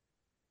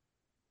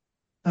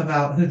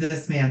about who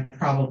this man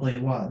probably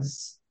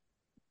was.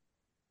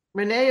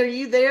 Renee, are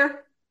you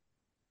there?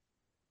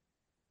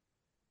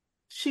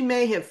 She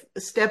may have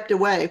stepped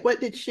away. What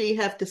did she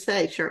have to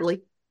say,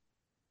 Shirley?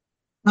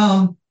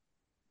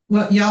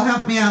 Well, y'all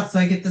help me out so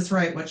I get this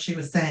right, what she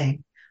was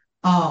saying.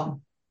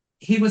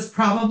 He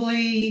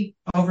probably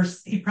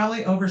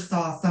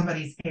oversaw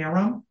somebody's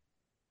harem.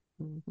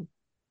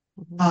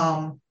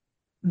 Mm-hmm.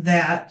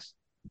 That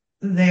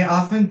they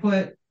often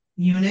put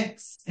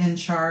eunuchs in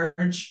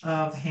charge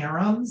of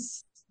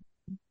harems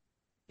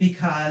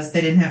because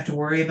they didn't have to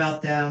worry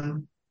about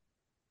them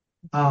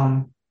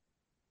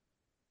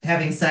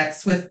having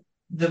sex with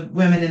the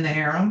women in the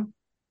harem.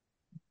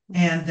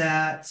 And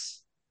that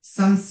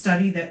some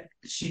study that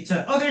she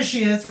took. Oh, there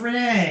she is,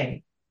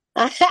 Renee.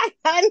 I'm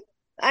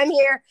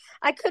here.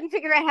 I couldn't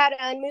figure out how to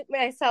unmute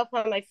myself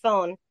on my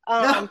phone.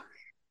 Oh,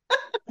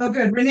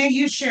 good. Renee,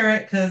 you share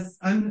it because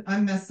I'm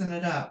messing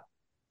it up.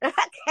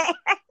 Okay.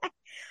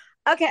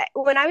 Okay.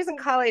 When I was in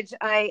college,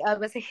 I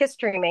was a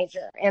history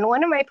major, and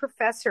one of my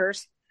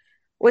professors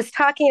was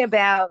talking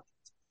about.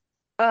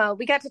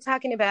 We got to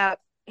talking about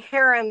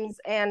harems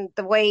and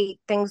the way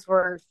things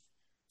were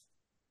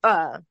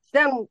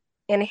done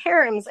in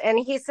harems, and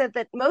he said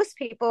that most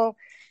people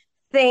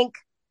think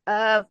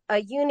of a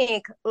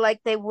eunuch like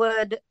they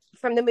would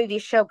from the movie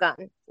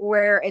Shogun,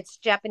 where it's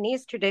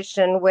Japanese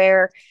tradition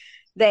where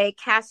they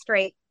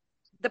castrate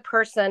the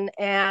person,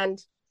 and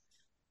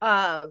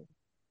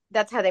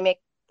that's how they make,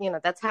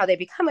 that's how they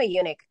become a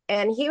eunuch.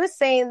 And he was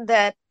saying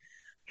that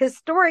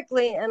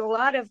historically, in a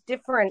lot of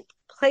different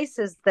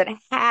places that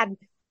had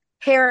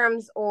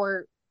harems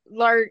or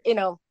large,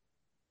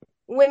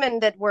 women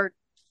that were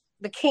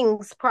the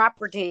king's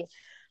property,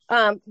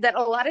 that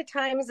a lot of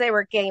times they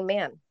were gay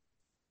men.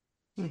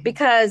 Mm-hmm.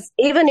 Because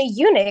even a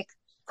eunuch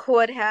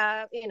could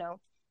have,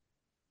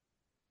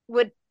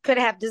 could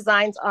have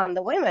designs on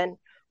the women,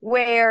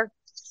 where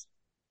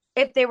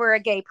if they were a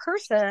gay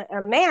person,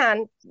 a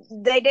man,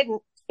 they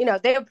didn't,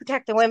 they would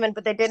protect the women,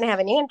 but they didn't have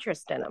any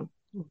interest in them.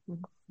 Mm-hmm.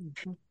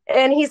 Mm-hmm.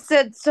 And he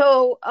said,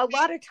 so a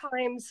lot of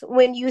times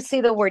when you see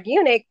the word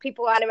eunuch,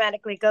 people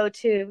automatically go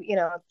to,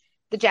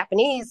 the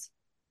Japanese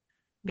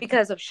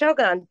because of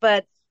Shogun,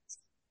 but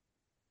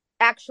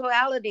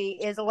actuality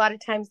is a lot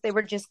of times they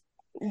were just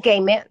gay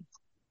men.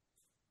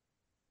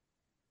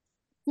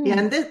 Yeah,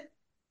 and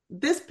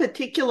this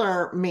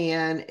particular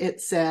man,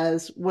 it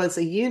says, was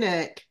a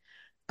eunuch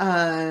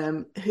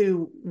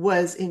who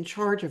was in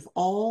charge of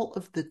all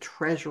of the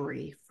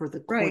treasury for the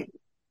queen. Right.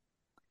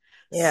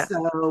 Yeah.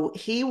 So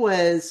he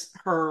was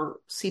her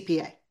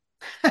CPA.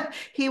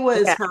 He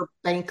was her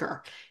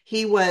banker.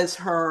 He was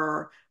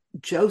her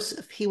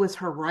Joseph. He was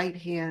her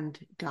right-hand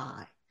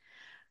guy.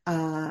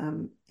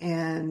 And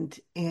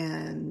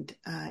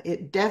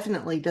it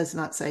definitely does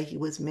not say he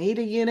was made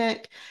a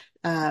eunuch.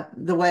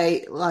 The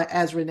way,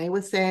 as Renee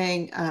was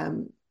saying,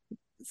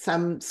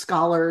 some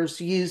scholars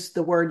use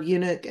the word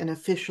eunuch and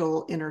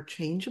official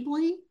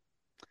interchangeably,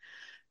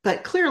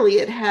 but clearly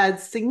it had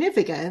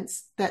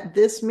significance that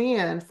this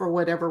man, for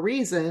whatever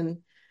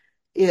reason,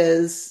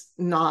 is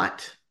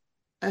not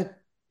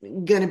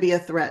going to be a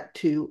threat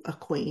to a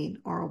queen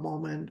or a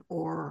woman,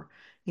 or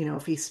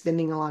if he's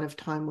spending a lot of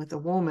time with a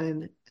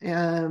woman.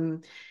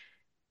 And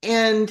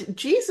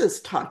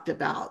Jesus talked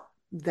about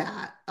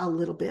that a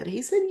little bit.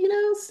 He said,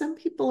 some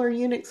people are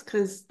eunuchs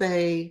because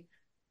they,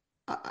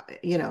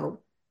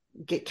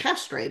 get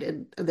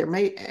castrated.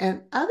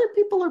 And other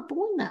people are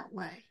born that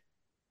way,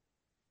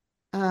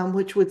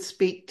 which would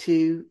speak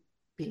to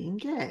being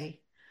gay.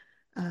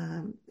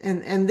 And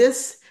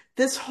this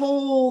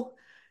whole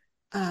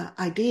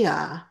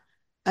idea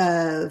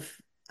of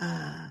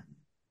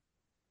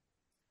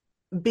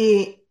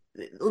being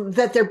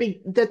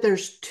that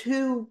there's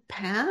two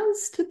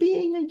paths to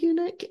being a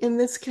eunuch in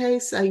this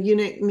case. A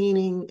eunuch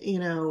meaning,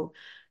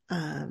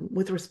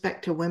 with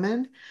respect to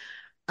women,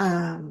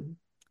 um,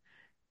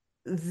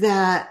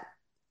 that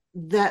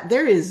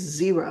there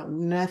is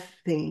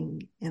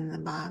nothing in the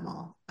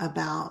Bible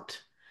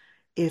about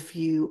if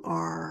you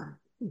are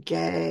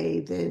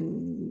gay,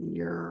 then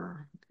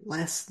you're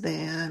less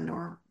than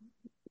or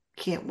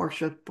can't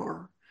worship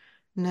or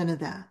none of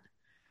that.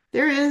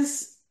 There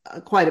is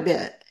quite a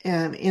bit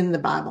in the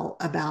Bible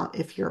about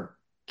if you're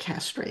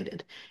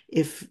castrated,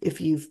 if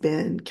you've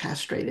been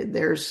castrated.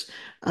 There's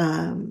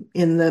in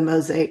the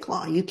Mosaic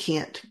law, you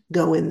can't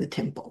go in the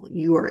temple.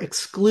 You are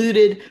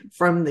excluded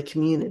from the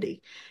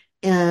community.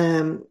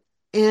 Um,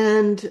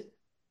 and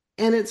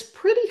and it's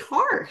pretty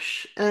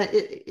harsh.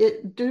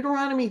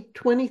 Deuteronomy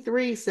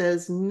 23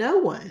 says, "No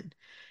one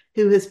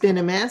who has been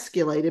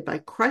emasculated by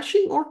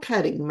crushing or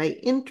cutting may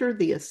enter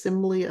the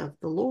assembly of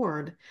the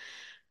Lord."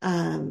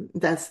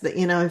 That's the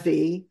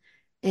NIV.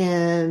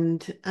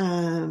 And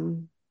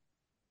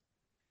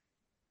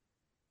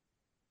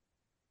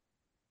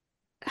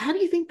how do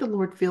you think the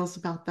Lord feels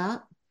about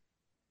that?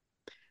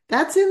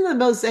 That's in the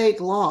Mosaic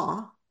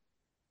law.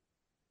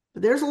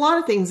 But there's a lot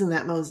of things in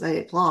that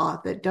Mosaic law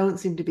that don't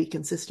seem to be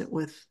consistent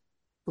with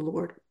the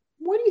Lord.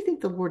 What do you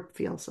think the Lord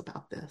feels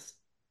about this?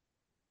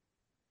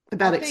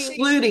 About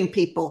excluding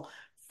people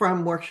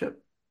from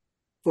worship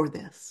for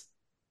this?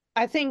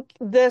 I think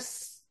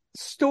this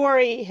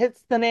story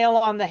hits the nail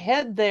on the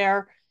head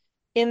there,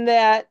 in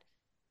that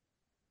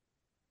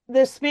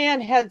this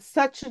man had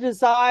such a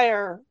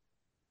desire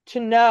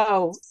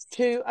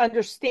to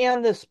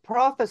understand this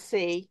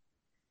prophecy.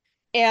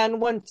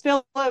 And when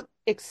Philip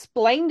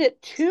explained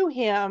it to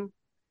him,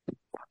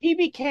 he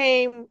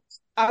became,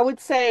 I would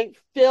say,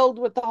 filled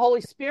with the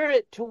Holy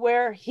Spirit to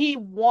where he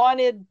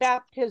wanted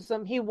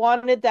baptism. He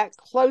wanted that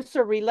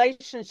closer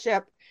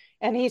relationship.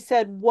 And he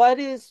said, "What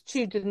is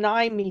to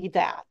deny me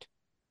that?"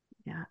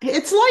 Yeah.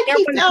 It's like There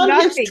he was found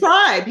nothing. his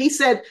tribe. He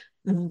said,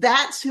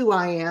 "That's who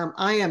I am.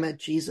 I am a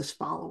Jesus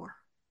follower."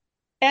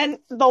 And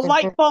the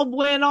light bulb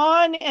went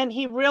on, and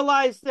he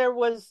realized there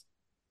was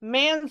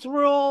man's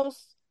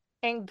rules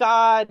and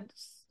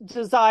God's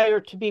desire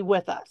to be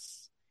with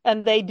us.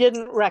 And they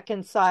didn't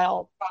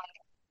reconcile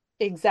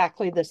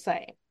exactly the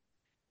same.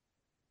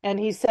 And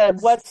he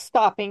said, "What's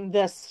stopping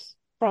this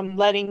from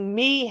letting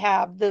me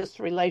have this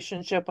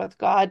relationship with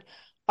God?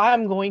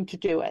 I'm going to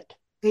do it."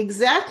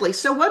 Exactly.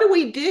 So what do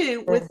we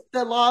do with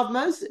the law of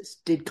Moses?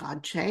 Did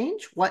God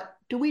change? What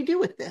do we do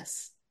with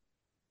this?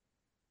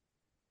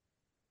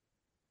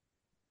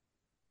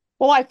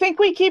 Well, I think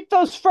we keep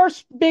those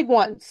first big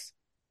ones.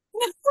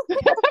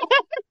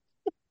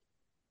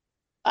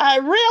 I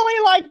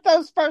really like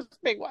those first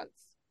big ones.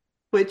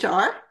 Which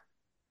are?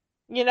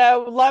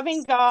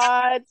 Loving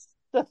God,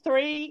 the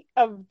three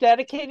of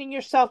dedicating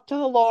yourself to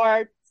the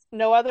Lord,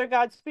 no other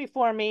gods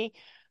before me.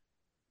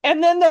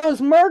 And then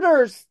those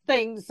murders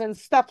things and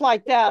stuff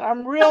like that.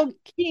 I'm real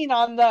keen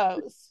on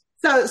those.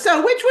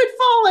 So which would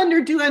fall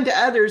under do unto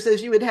others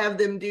as you would have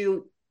them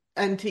do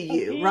unto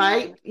you,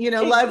 right?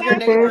 Love your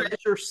Exactly. neighbor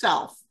as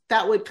yourself.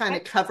 That would kind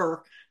of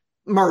cover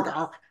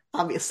murder,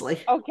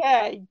 obviously.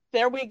 Okay,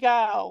 there we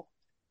go.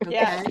 Okay.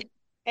 Yes.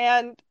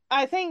 And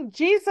I think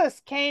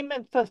Jesus came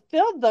and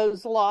fulfilled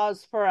those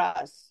laws for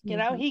us.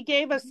 He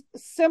gave us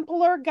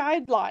simpler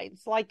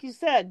guidelines. Like you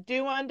said,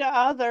 do unto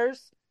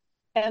others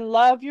and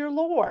love your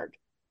Lord.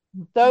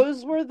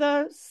 Those were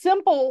the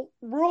simple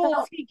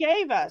rules he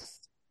gave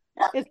us.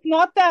 It's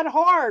not that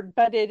hard,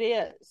 but it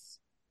is.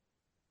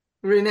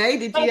 Renee,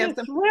 did you have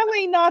It's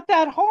really not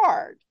that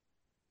hard.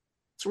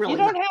 It's really You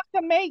don't not.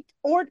 have to make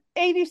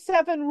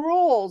 87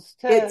 rules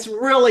to. It's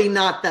really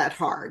not that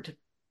hard.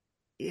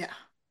 Yeah.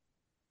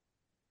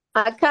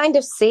 I kind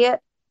of see it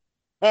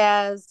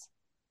as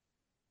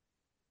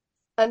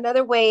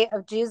another way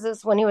of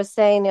Jesus when he was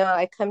saying,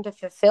 I come to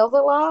fulfill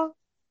the law.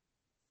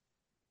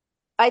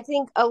 I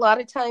think a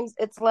lot of times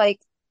it's like,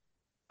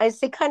 I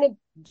see kind of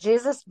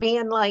Jesus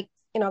being like,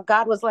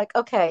 God was like,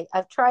 okay,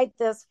 I've tried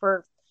this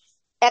for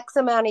X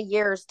amount of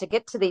years to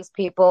get to these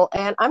people,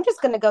 and I'm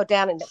just going to go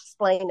down and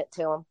explain it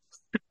to them.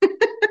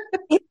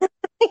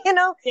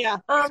 Yeah.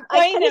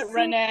 Explain it,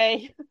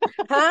 Renee.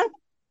 Huh?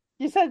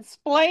 You said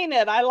explain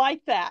it. I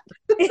like that.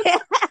 Yeah.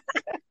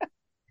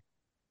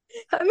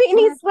 I mean,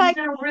 he's like,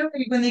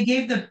 really, when they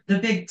gave the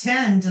Big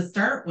Ten to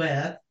start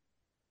with,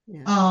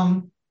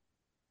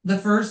 the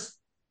first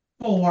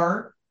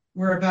 4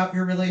 were about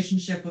your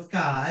relationship with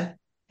God,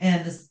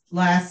 and the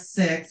last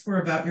 6 were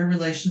about your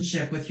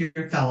relationship with your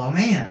fellow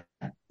man.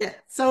 Yeah.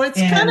 So it's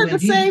kind of the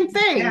same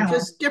thing,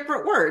 just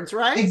different words,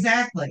 right?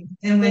 Exactly.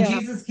 And when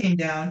Jesus came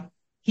down,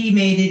 he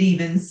made it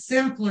even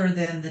simpler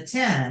than the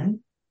 10.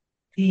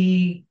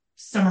 He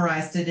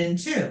summarized it in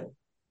 2.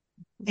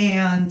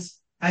 And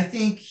I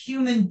think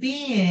human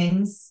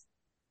beings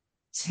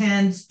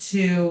tend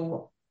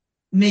to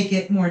make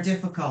it more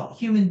difficult.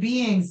 Human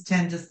beings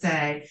tend to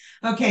say,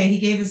 okay, he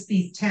gave us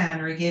these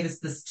 10 or he gave us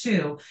this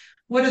 2.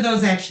 What do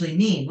those actually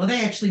mean? Well,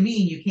 they actually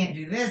mean you can't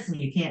do this and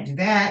you can't do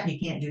that and you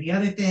can't do the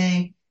other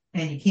thing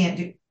and you can't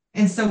do.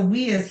 And so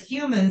we as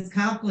humans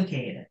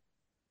complicate it.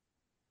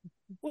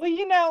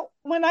 Well,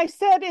 when I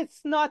said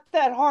it's not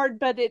that hard,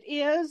 but it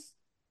is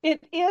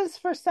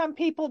for some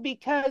people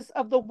because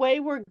of the way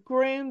we're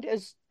groomed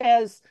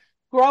as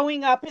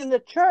growing up in the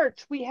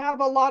church. We have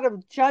a lot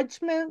of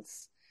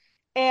judgments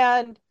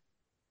and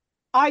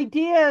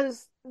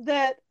ideas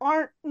that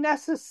aren't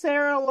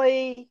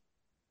necessarily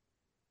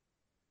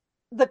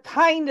the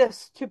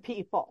kindest to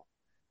people.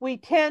 We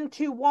tend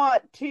to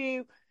want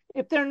to,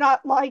 if they're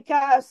not like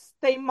us,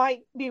 they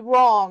might be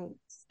wrong.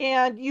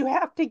 And you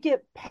have to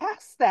get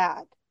past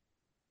that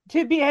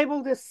to be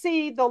able to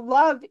see the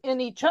love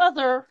in each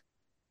other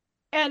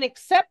and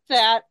accept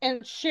that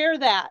and share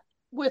that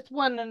with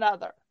one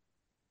another.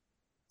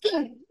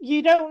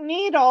 You don't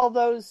need all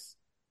those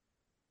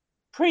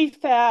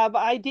prefab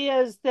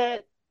ideas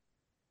that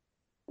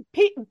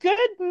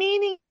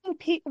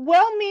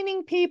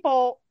well-meaning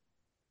people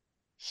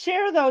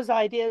share those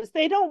ideas.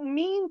 They don't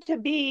mean to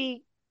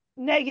be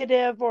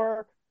negative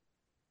or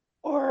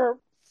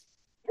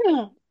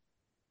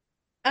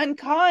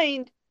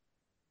unkind,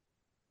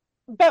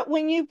 but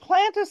when you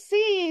plant a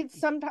seed,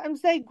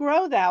 sometimes they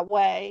grow that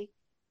way.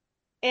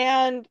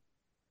 And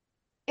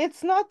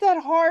it's not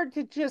that hard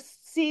to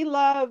just see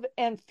love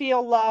and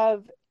feel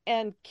love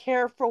and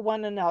care for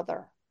one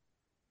another.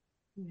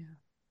 Yeah.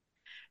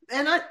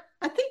 And I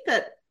think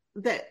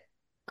that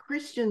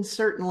Christians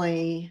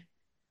certainly,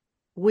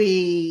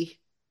 we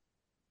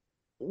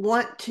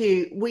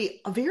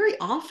we very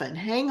often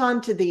hang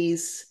on to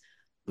these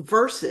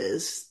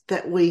verses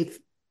that we've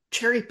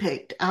cherry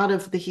picked out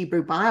of the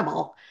Hebrew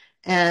Bible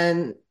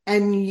and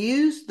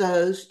use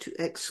those to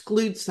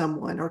exclude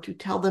someone or to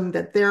tell them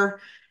that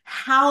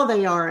how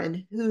they are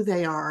and who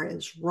they are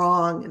is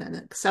wrong and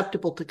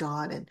unacceptable to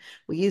God. And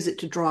we use it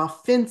to draw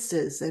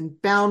fences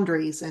and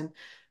boundaries and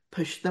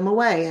push them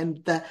away.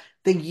 And the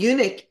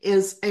eunuch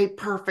is a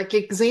perfect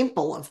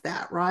example of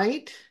that,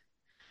 right?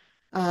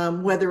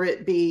 Whether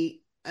it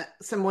be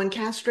someone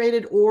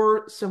castrated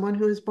or someone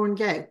who is born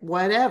gay,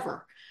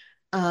 whatever.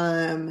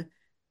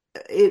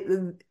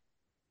 It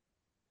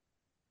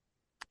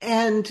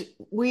And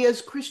we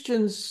as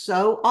Christians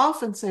so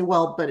often say,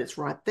 well, but it's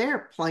right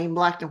there, plain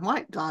black and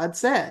white. God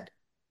said,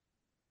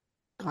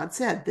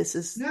 this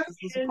is a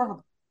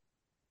problem.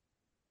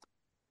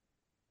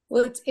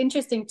 Well, it's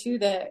interesting too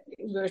that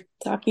we're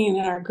talking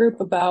in our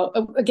group about,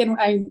 again,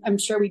 I'm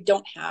sure we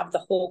don't have the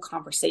whole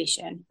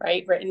conversation,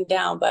 right, written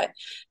down, but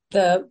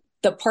the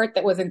part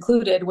that was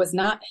included was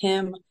not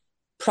him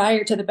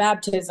prior to the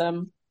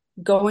baptism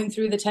going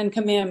through the 10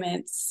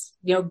 Commandments,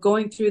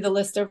 going through the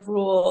list of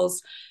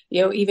rules,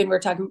 even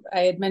I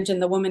had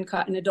mentioned the woman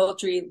caught in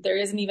adultery. There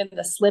isn't even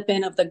the slip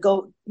in of the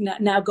go,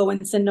 now go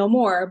and sin no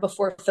more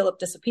before Philip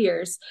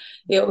disappears.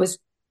 There was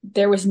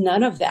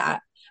none of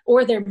that.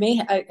 Or there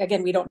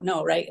again, we don't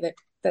know, right?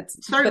 It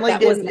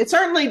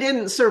certainly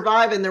didn't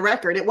survive in the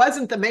record. It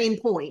wasn't the main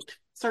point.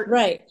 Certainly.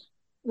 Right.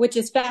 Which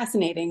is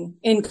fascinating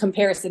in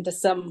comparison to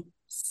some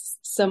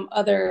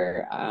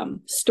other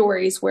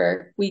stories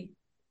where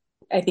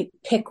I think,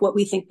 pick what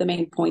we think the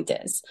main point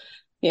is.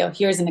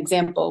 Here's an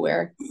example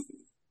where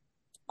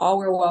all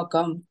were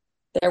welcome.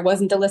 There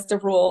wasn't a list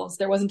of rules.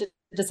 There wasn't a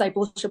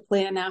discipleship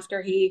plan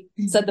after he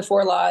said the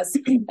 4 laws.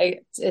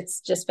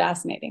 It's just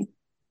fascinating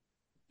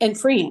and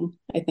freeing,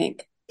 I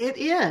think. It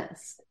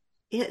is.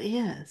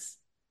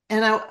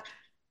 And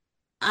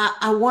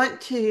I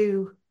want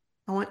to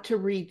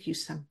read you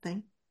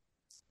something.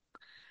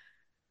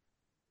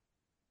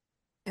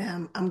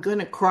 I'm going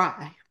to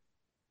cry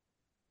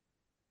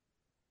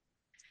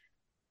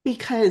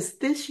because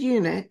this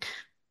eunuch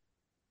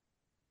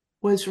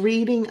was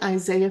reading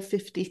Isaiah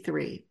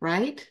 53,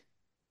 right?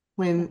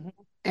 When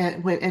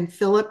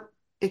Philip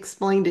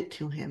explained it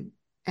to him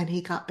and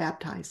he got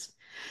baptized.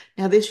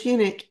 Now this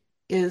eunuch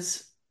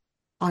is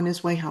on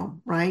his way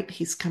home, right?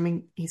 He's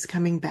coming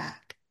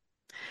back.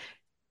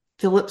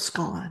 Philip's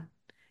gone.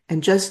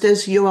 And just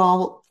as you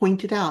all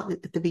pointed out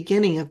at the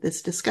beginning of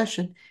this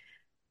discussion,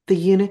 the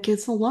eunuch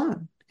is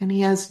alone and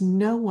he has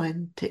no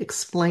one to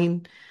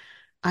explain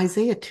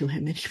Isaiah to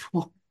him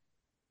anymore.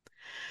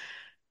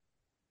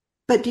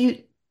 But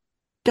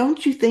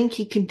don't you think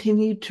he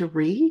continued to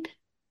read?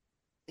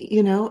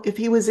 If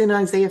he was in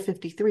Isaiah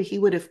 53, he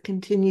would have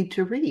continued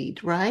to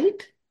read,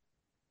 right?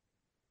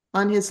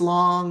 On his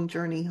long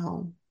journey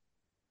home.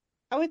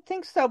 I would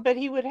think so, but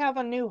he would have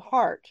a new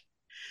heart.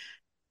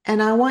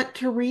 And I want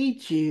to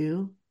read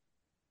you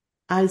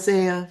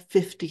Isaiah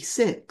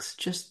 56,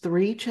 just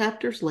 3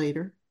 chapters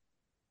later,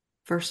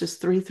 verses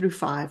 3 through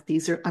 5.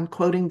 I'm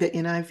quoting the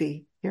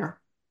NIV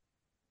here.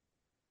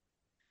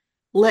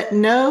 Let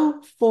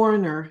no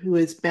foreigner who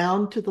is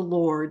bound to the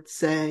Lord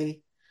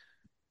say,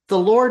 the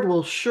Lord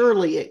will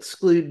surely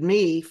exclude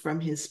me from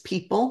his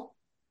people.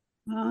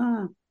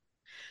 And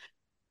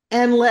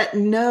let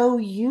no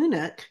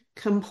eunuch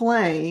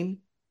complain,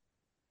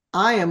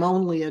 I am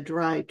only a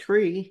dry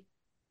tree.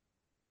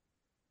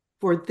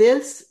 For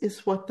this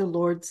is what the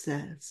Lord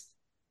says.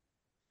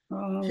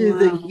 To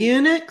the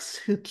eunuchs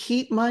who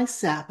keep my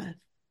Sabbath,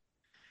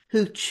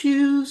 who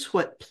choose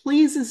what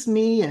pleases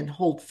me and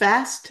hold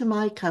fast to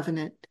my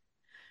covenant,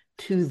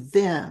 to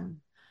them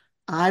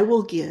I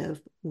will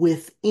give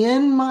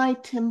within my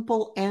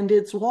temple and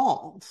its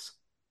walls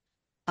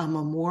a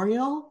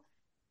memorial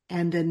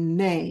and a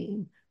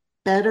name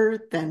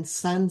better than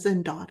sons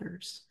and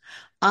daughters.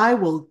 I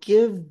will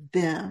give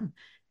them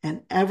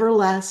an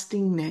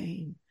everlasting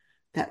name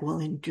that will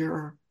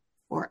endure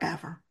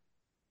forever.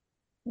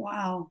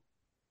 Wow.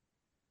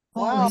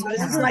 Wow, Holy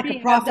This I is cow. like wonder a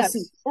if you have that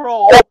prophecy.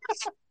 scroll.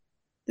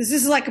 This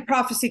is like a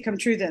prophecy come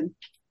true then.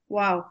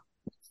 Wow.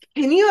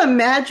 Can you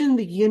imagine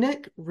the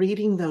eunuch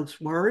reading those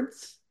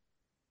words?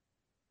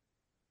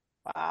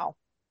 Wow.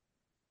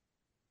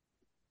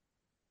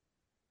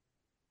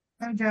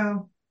 Hi,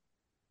 Joe.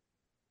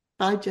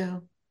 Bye,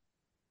 Joe.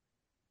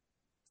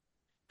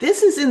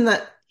 This is in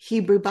the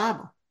Hebrew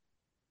Bible.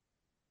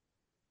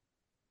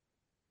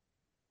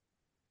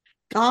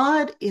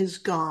 God is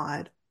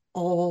God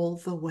all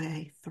the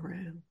way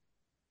through.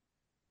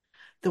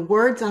 The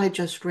words I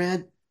just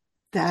read,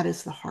 that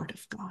is the heart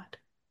of God.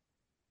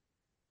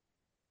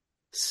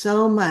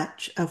 So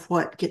much of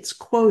what gets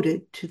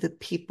quoted to the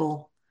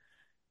people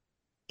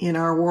in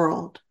our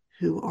world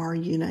who are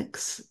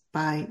eunuchs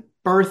by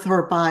birth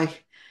or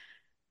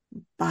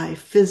by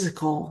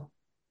physical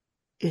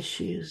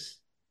issues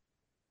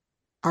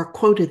are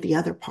quoted the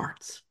other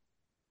parts.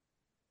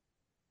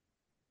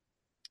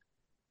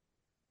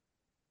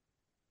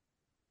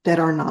 That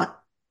are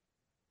not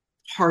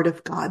heart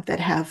of God, that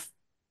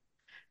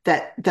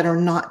are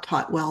not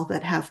taught well,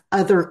 that have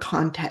other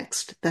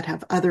context, that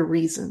have other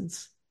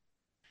reasons.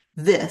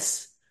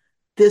 This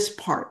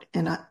part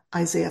in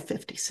Isaiah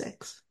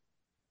 56,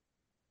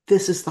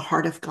 this is the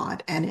heart of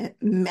God, and it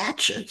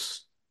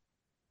matches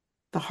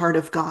the heart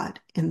of God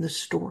in the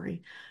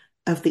story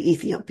of the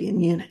Ethiopian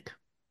eunuch.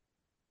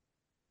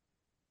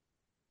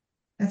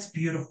 That's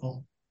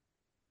beautiful.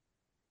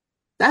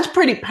 That's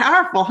pretty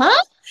powerful,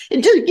 huh?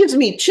 It just gives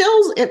me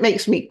chills. It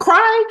makes me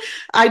cry.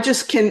 I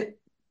just can,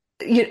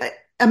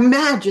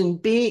 imagine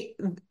being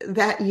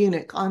that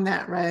eunuch on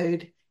that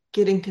road,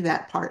 getting to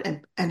that part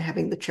and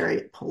having the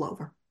chariot pull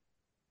over.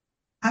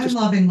 I'm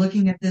loving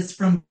looking at this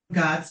from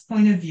God's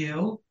point of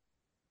view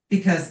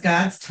because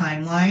God's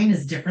timeline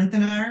is different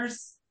than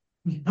ours.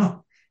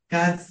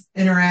 God's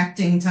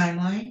interacting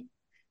timeline.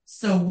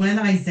 So when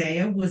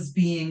Isaiah was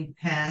being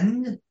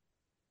penned,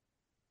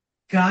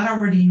 God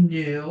already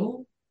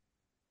knew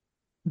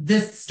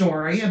this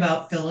story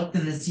about Philip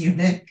and this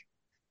eunuch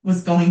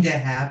was going to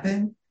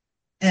happen.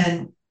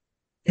 And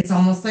it's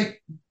almost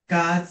like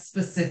God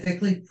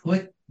specifically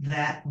put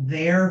that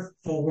there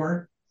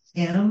for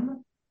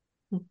him.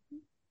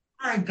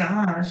 My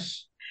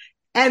gosh.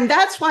 And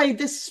that's why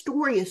this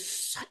story is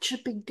such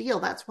a big deal.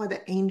 That's why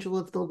the angel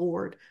of the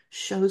Lord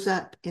shows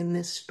up in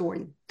this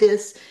story.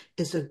 This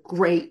is a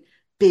great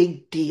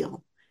big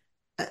deal.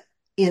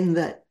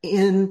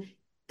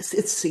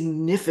 It's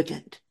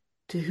significant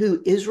to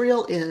who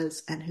Israel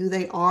is and who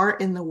they are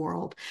in the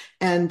world.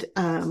 And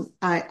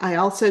I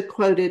also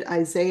quoted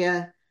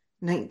Isaiah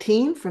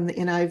 19 from the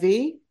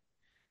NIV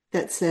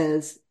that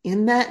says,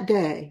 in that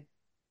day,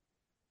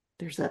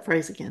 there's that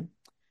phrase again,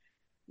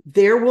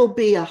 there will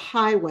be a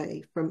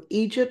highway from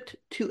Egypt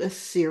to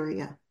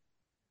Assyria.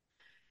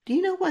 Do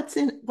you know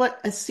what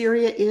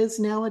Assyria is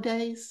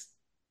nowadays?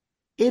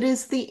 It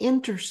is the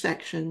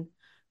intersection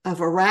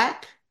of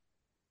Iraq,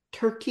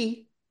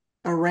 Turkey,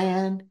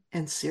 Iran,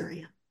 and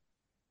Syria.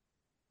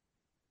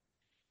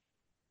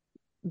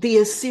 The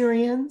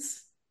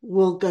Assyrians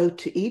will go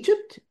to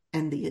Egypt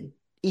and the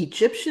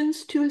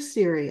Egyptians to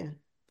Assyria.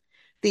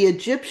 The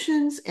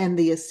Egyptians and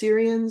the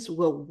Assyrians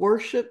will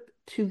worship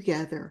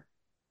together.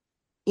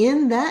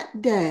 In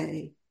that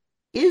day,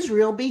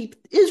 Israel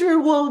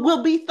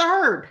will be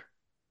third,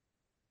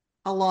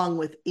 along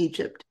with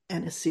Egypt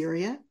and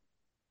Assyria,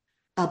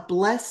 a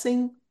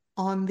blessing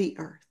on the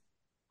earth.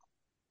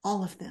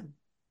 All of them.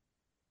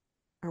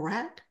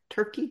 Iraq,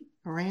 Turkey,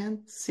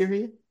 Iran,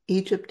 Syria,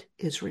 Egypt,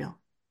 Israel.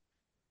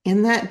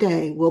 In that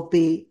day will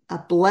be a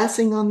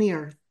blessing on the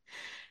earth,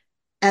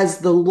 as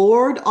the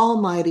Lord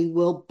Almighty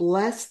will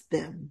bless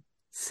them,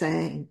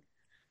 saying,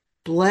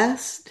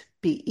 blessed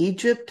be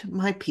Egypt,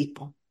 my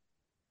people.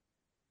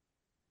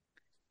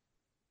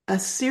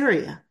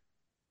 Assyria,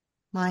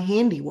 my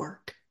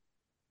handiwork,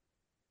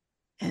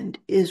 and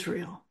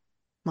Israel,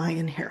 my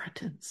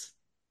inheritance.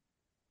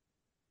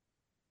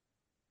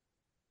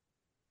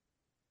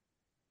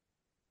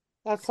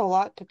 That's a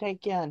lot to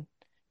take in.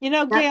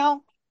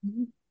 Gail,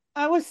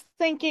 I was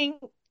thinking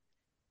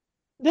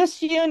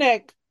this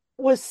eunuch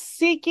was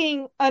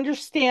seeking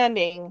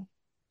understanding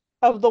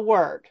of the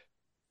word.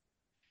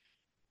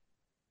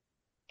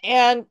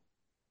 And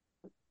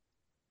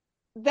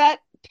that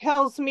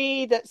tells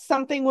me that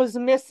something was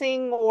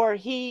missing or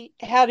he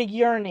had a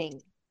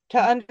yearning to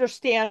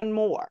understand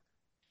more.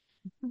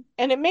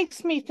 And it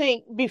makes me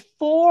think,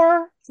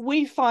 before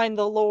we find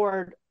the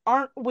Lord,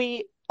 aren't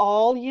we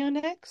all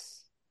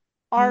eunuchs?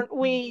 Aren't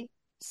we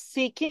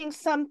seeking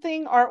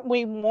something? Aren't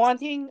we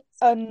wanting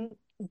a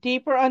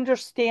deeper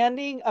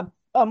understanding,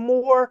 a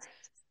more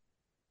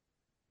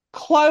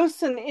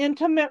close and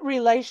intimate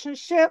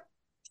relationship,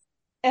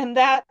 and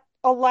that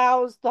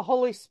allows the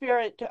Holy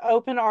Spirit to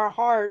open our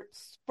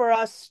hearts for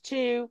us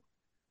to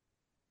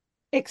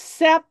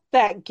accept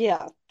that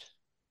gift.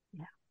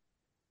 Yeah.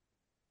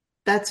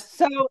 That's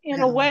so in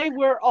a way,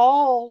 we're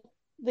all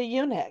the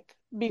eunuch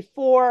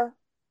before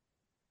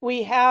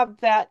we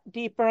have that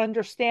deeper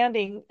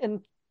understanding,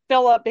 and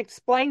Philip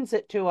explains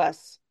it to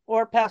us,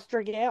 or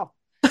Pastor Gail.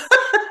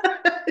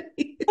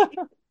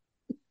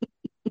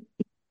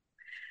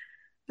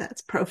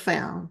 That's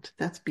profound.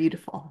 That's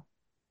beautiful.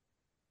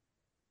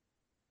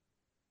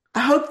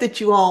 I hope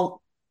that you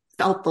all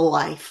felt the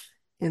life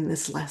in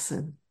this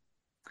lesson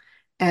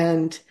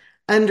and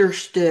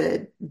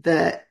understood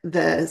the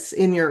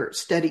in your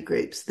study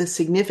groups, the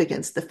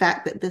significance, the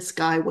fact that this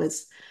guy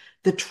was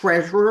the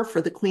treasurer for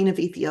the Queen of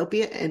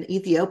Ethiopia, and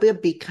Ethiopia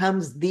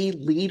becomes the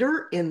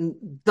leader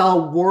in the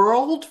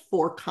world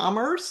for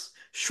commerce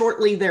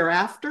shortly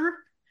thereafter,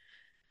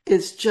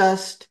 is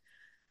just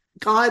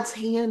God's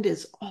hand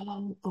is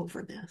all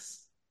over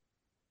this.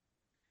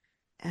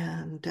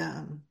 And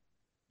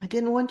I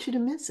didn't want you to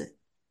miss it.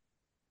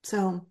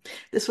 So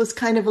this was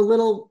kind of a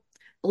little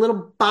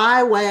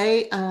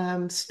byway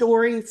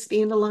story,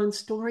 standalone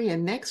story.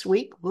 And next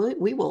week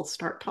we will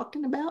start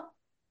talking about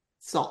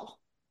Saul.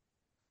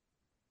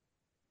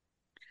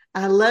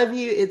 I love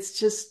you. It's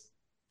just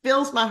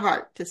fills my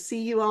heart to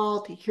see you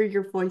all, to hear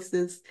your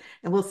voices,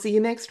 and we'll see you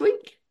next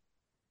week.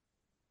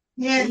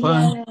 Yeah.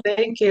 Fun.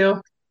 Thank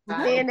you.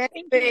 See you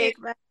next week.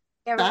 Bye,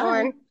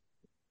 everyone. Bye.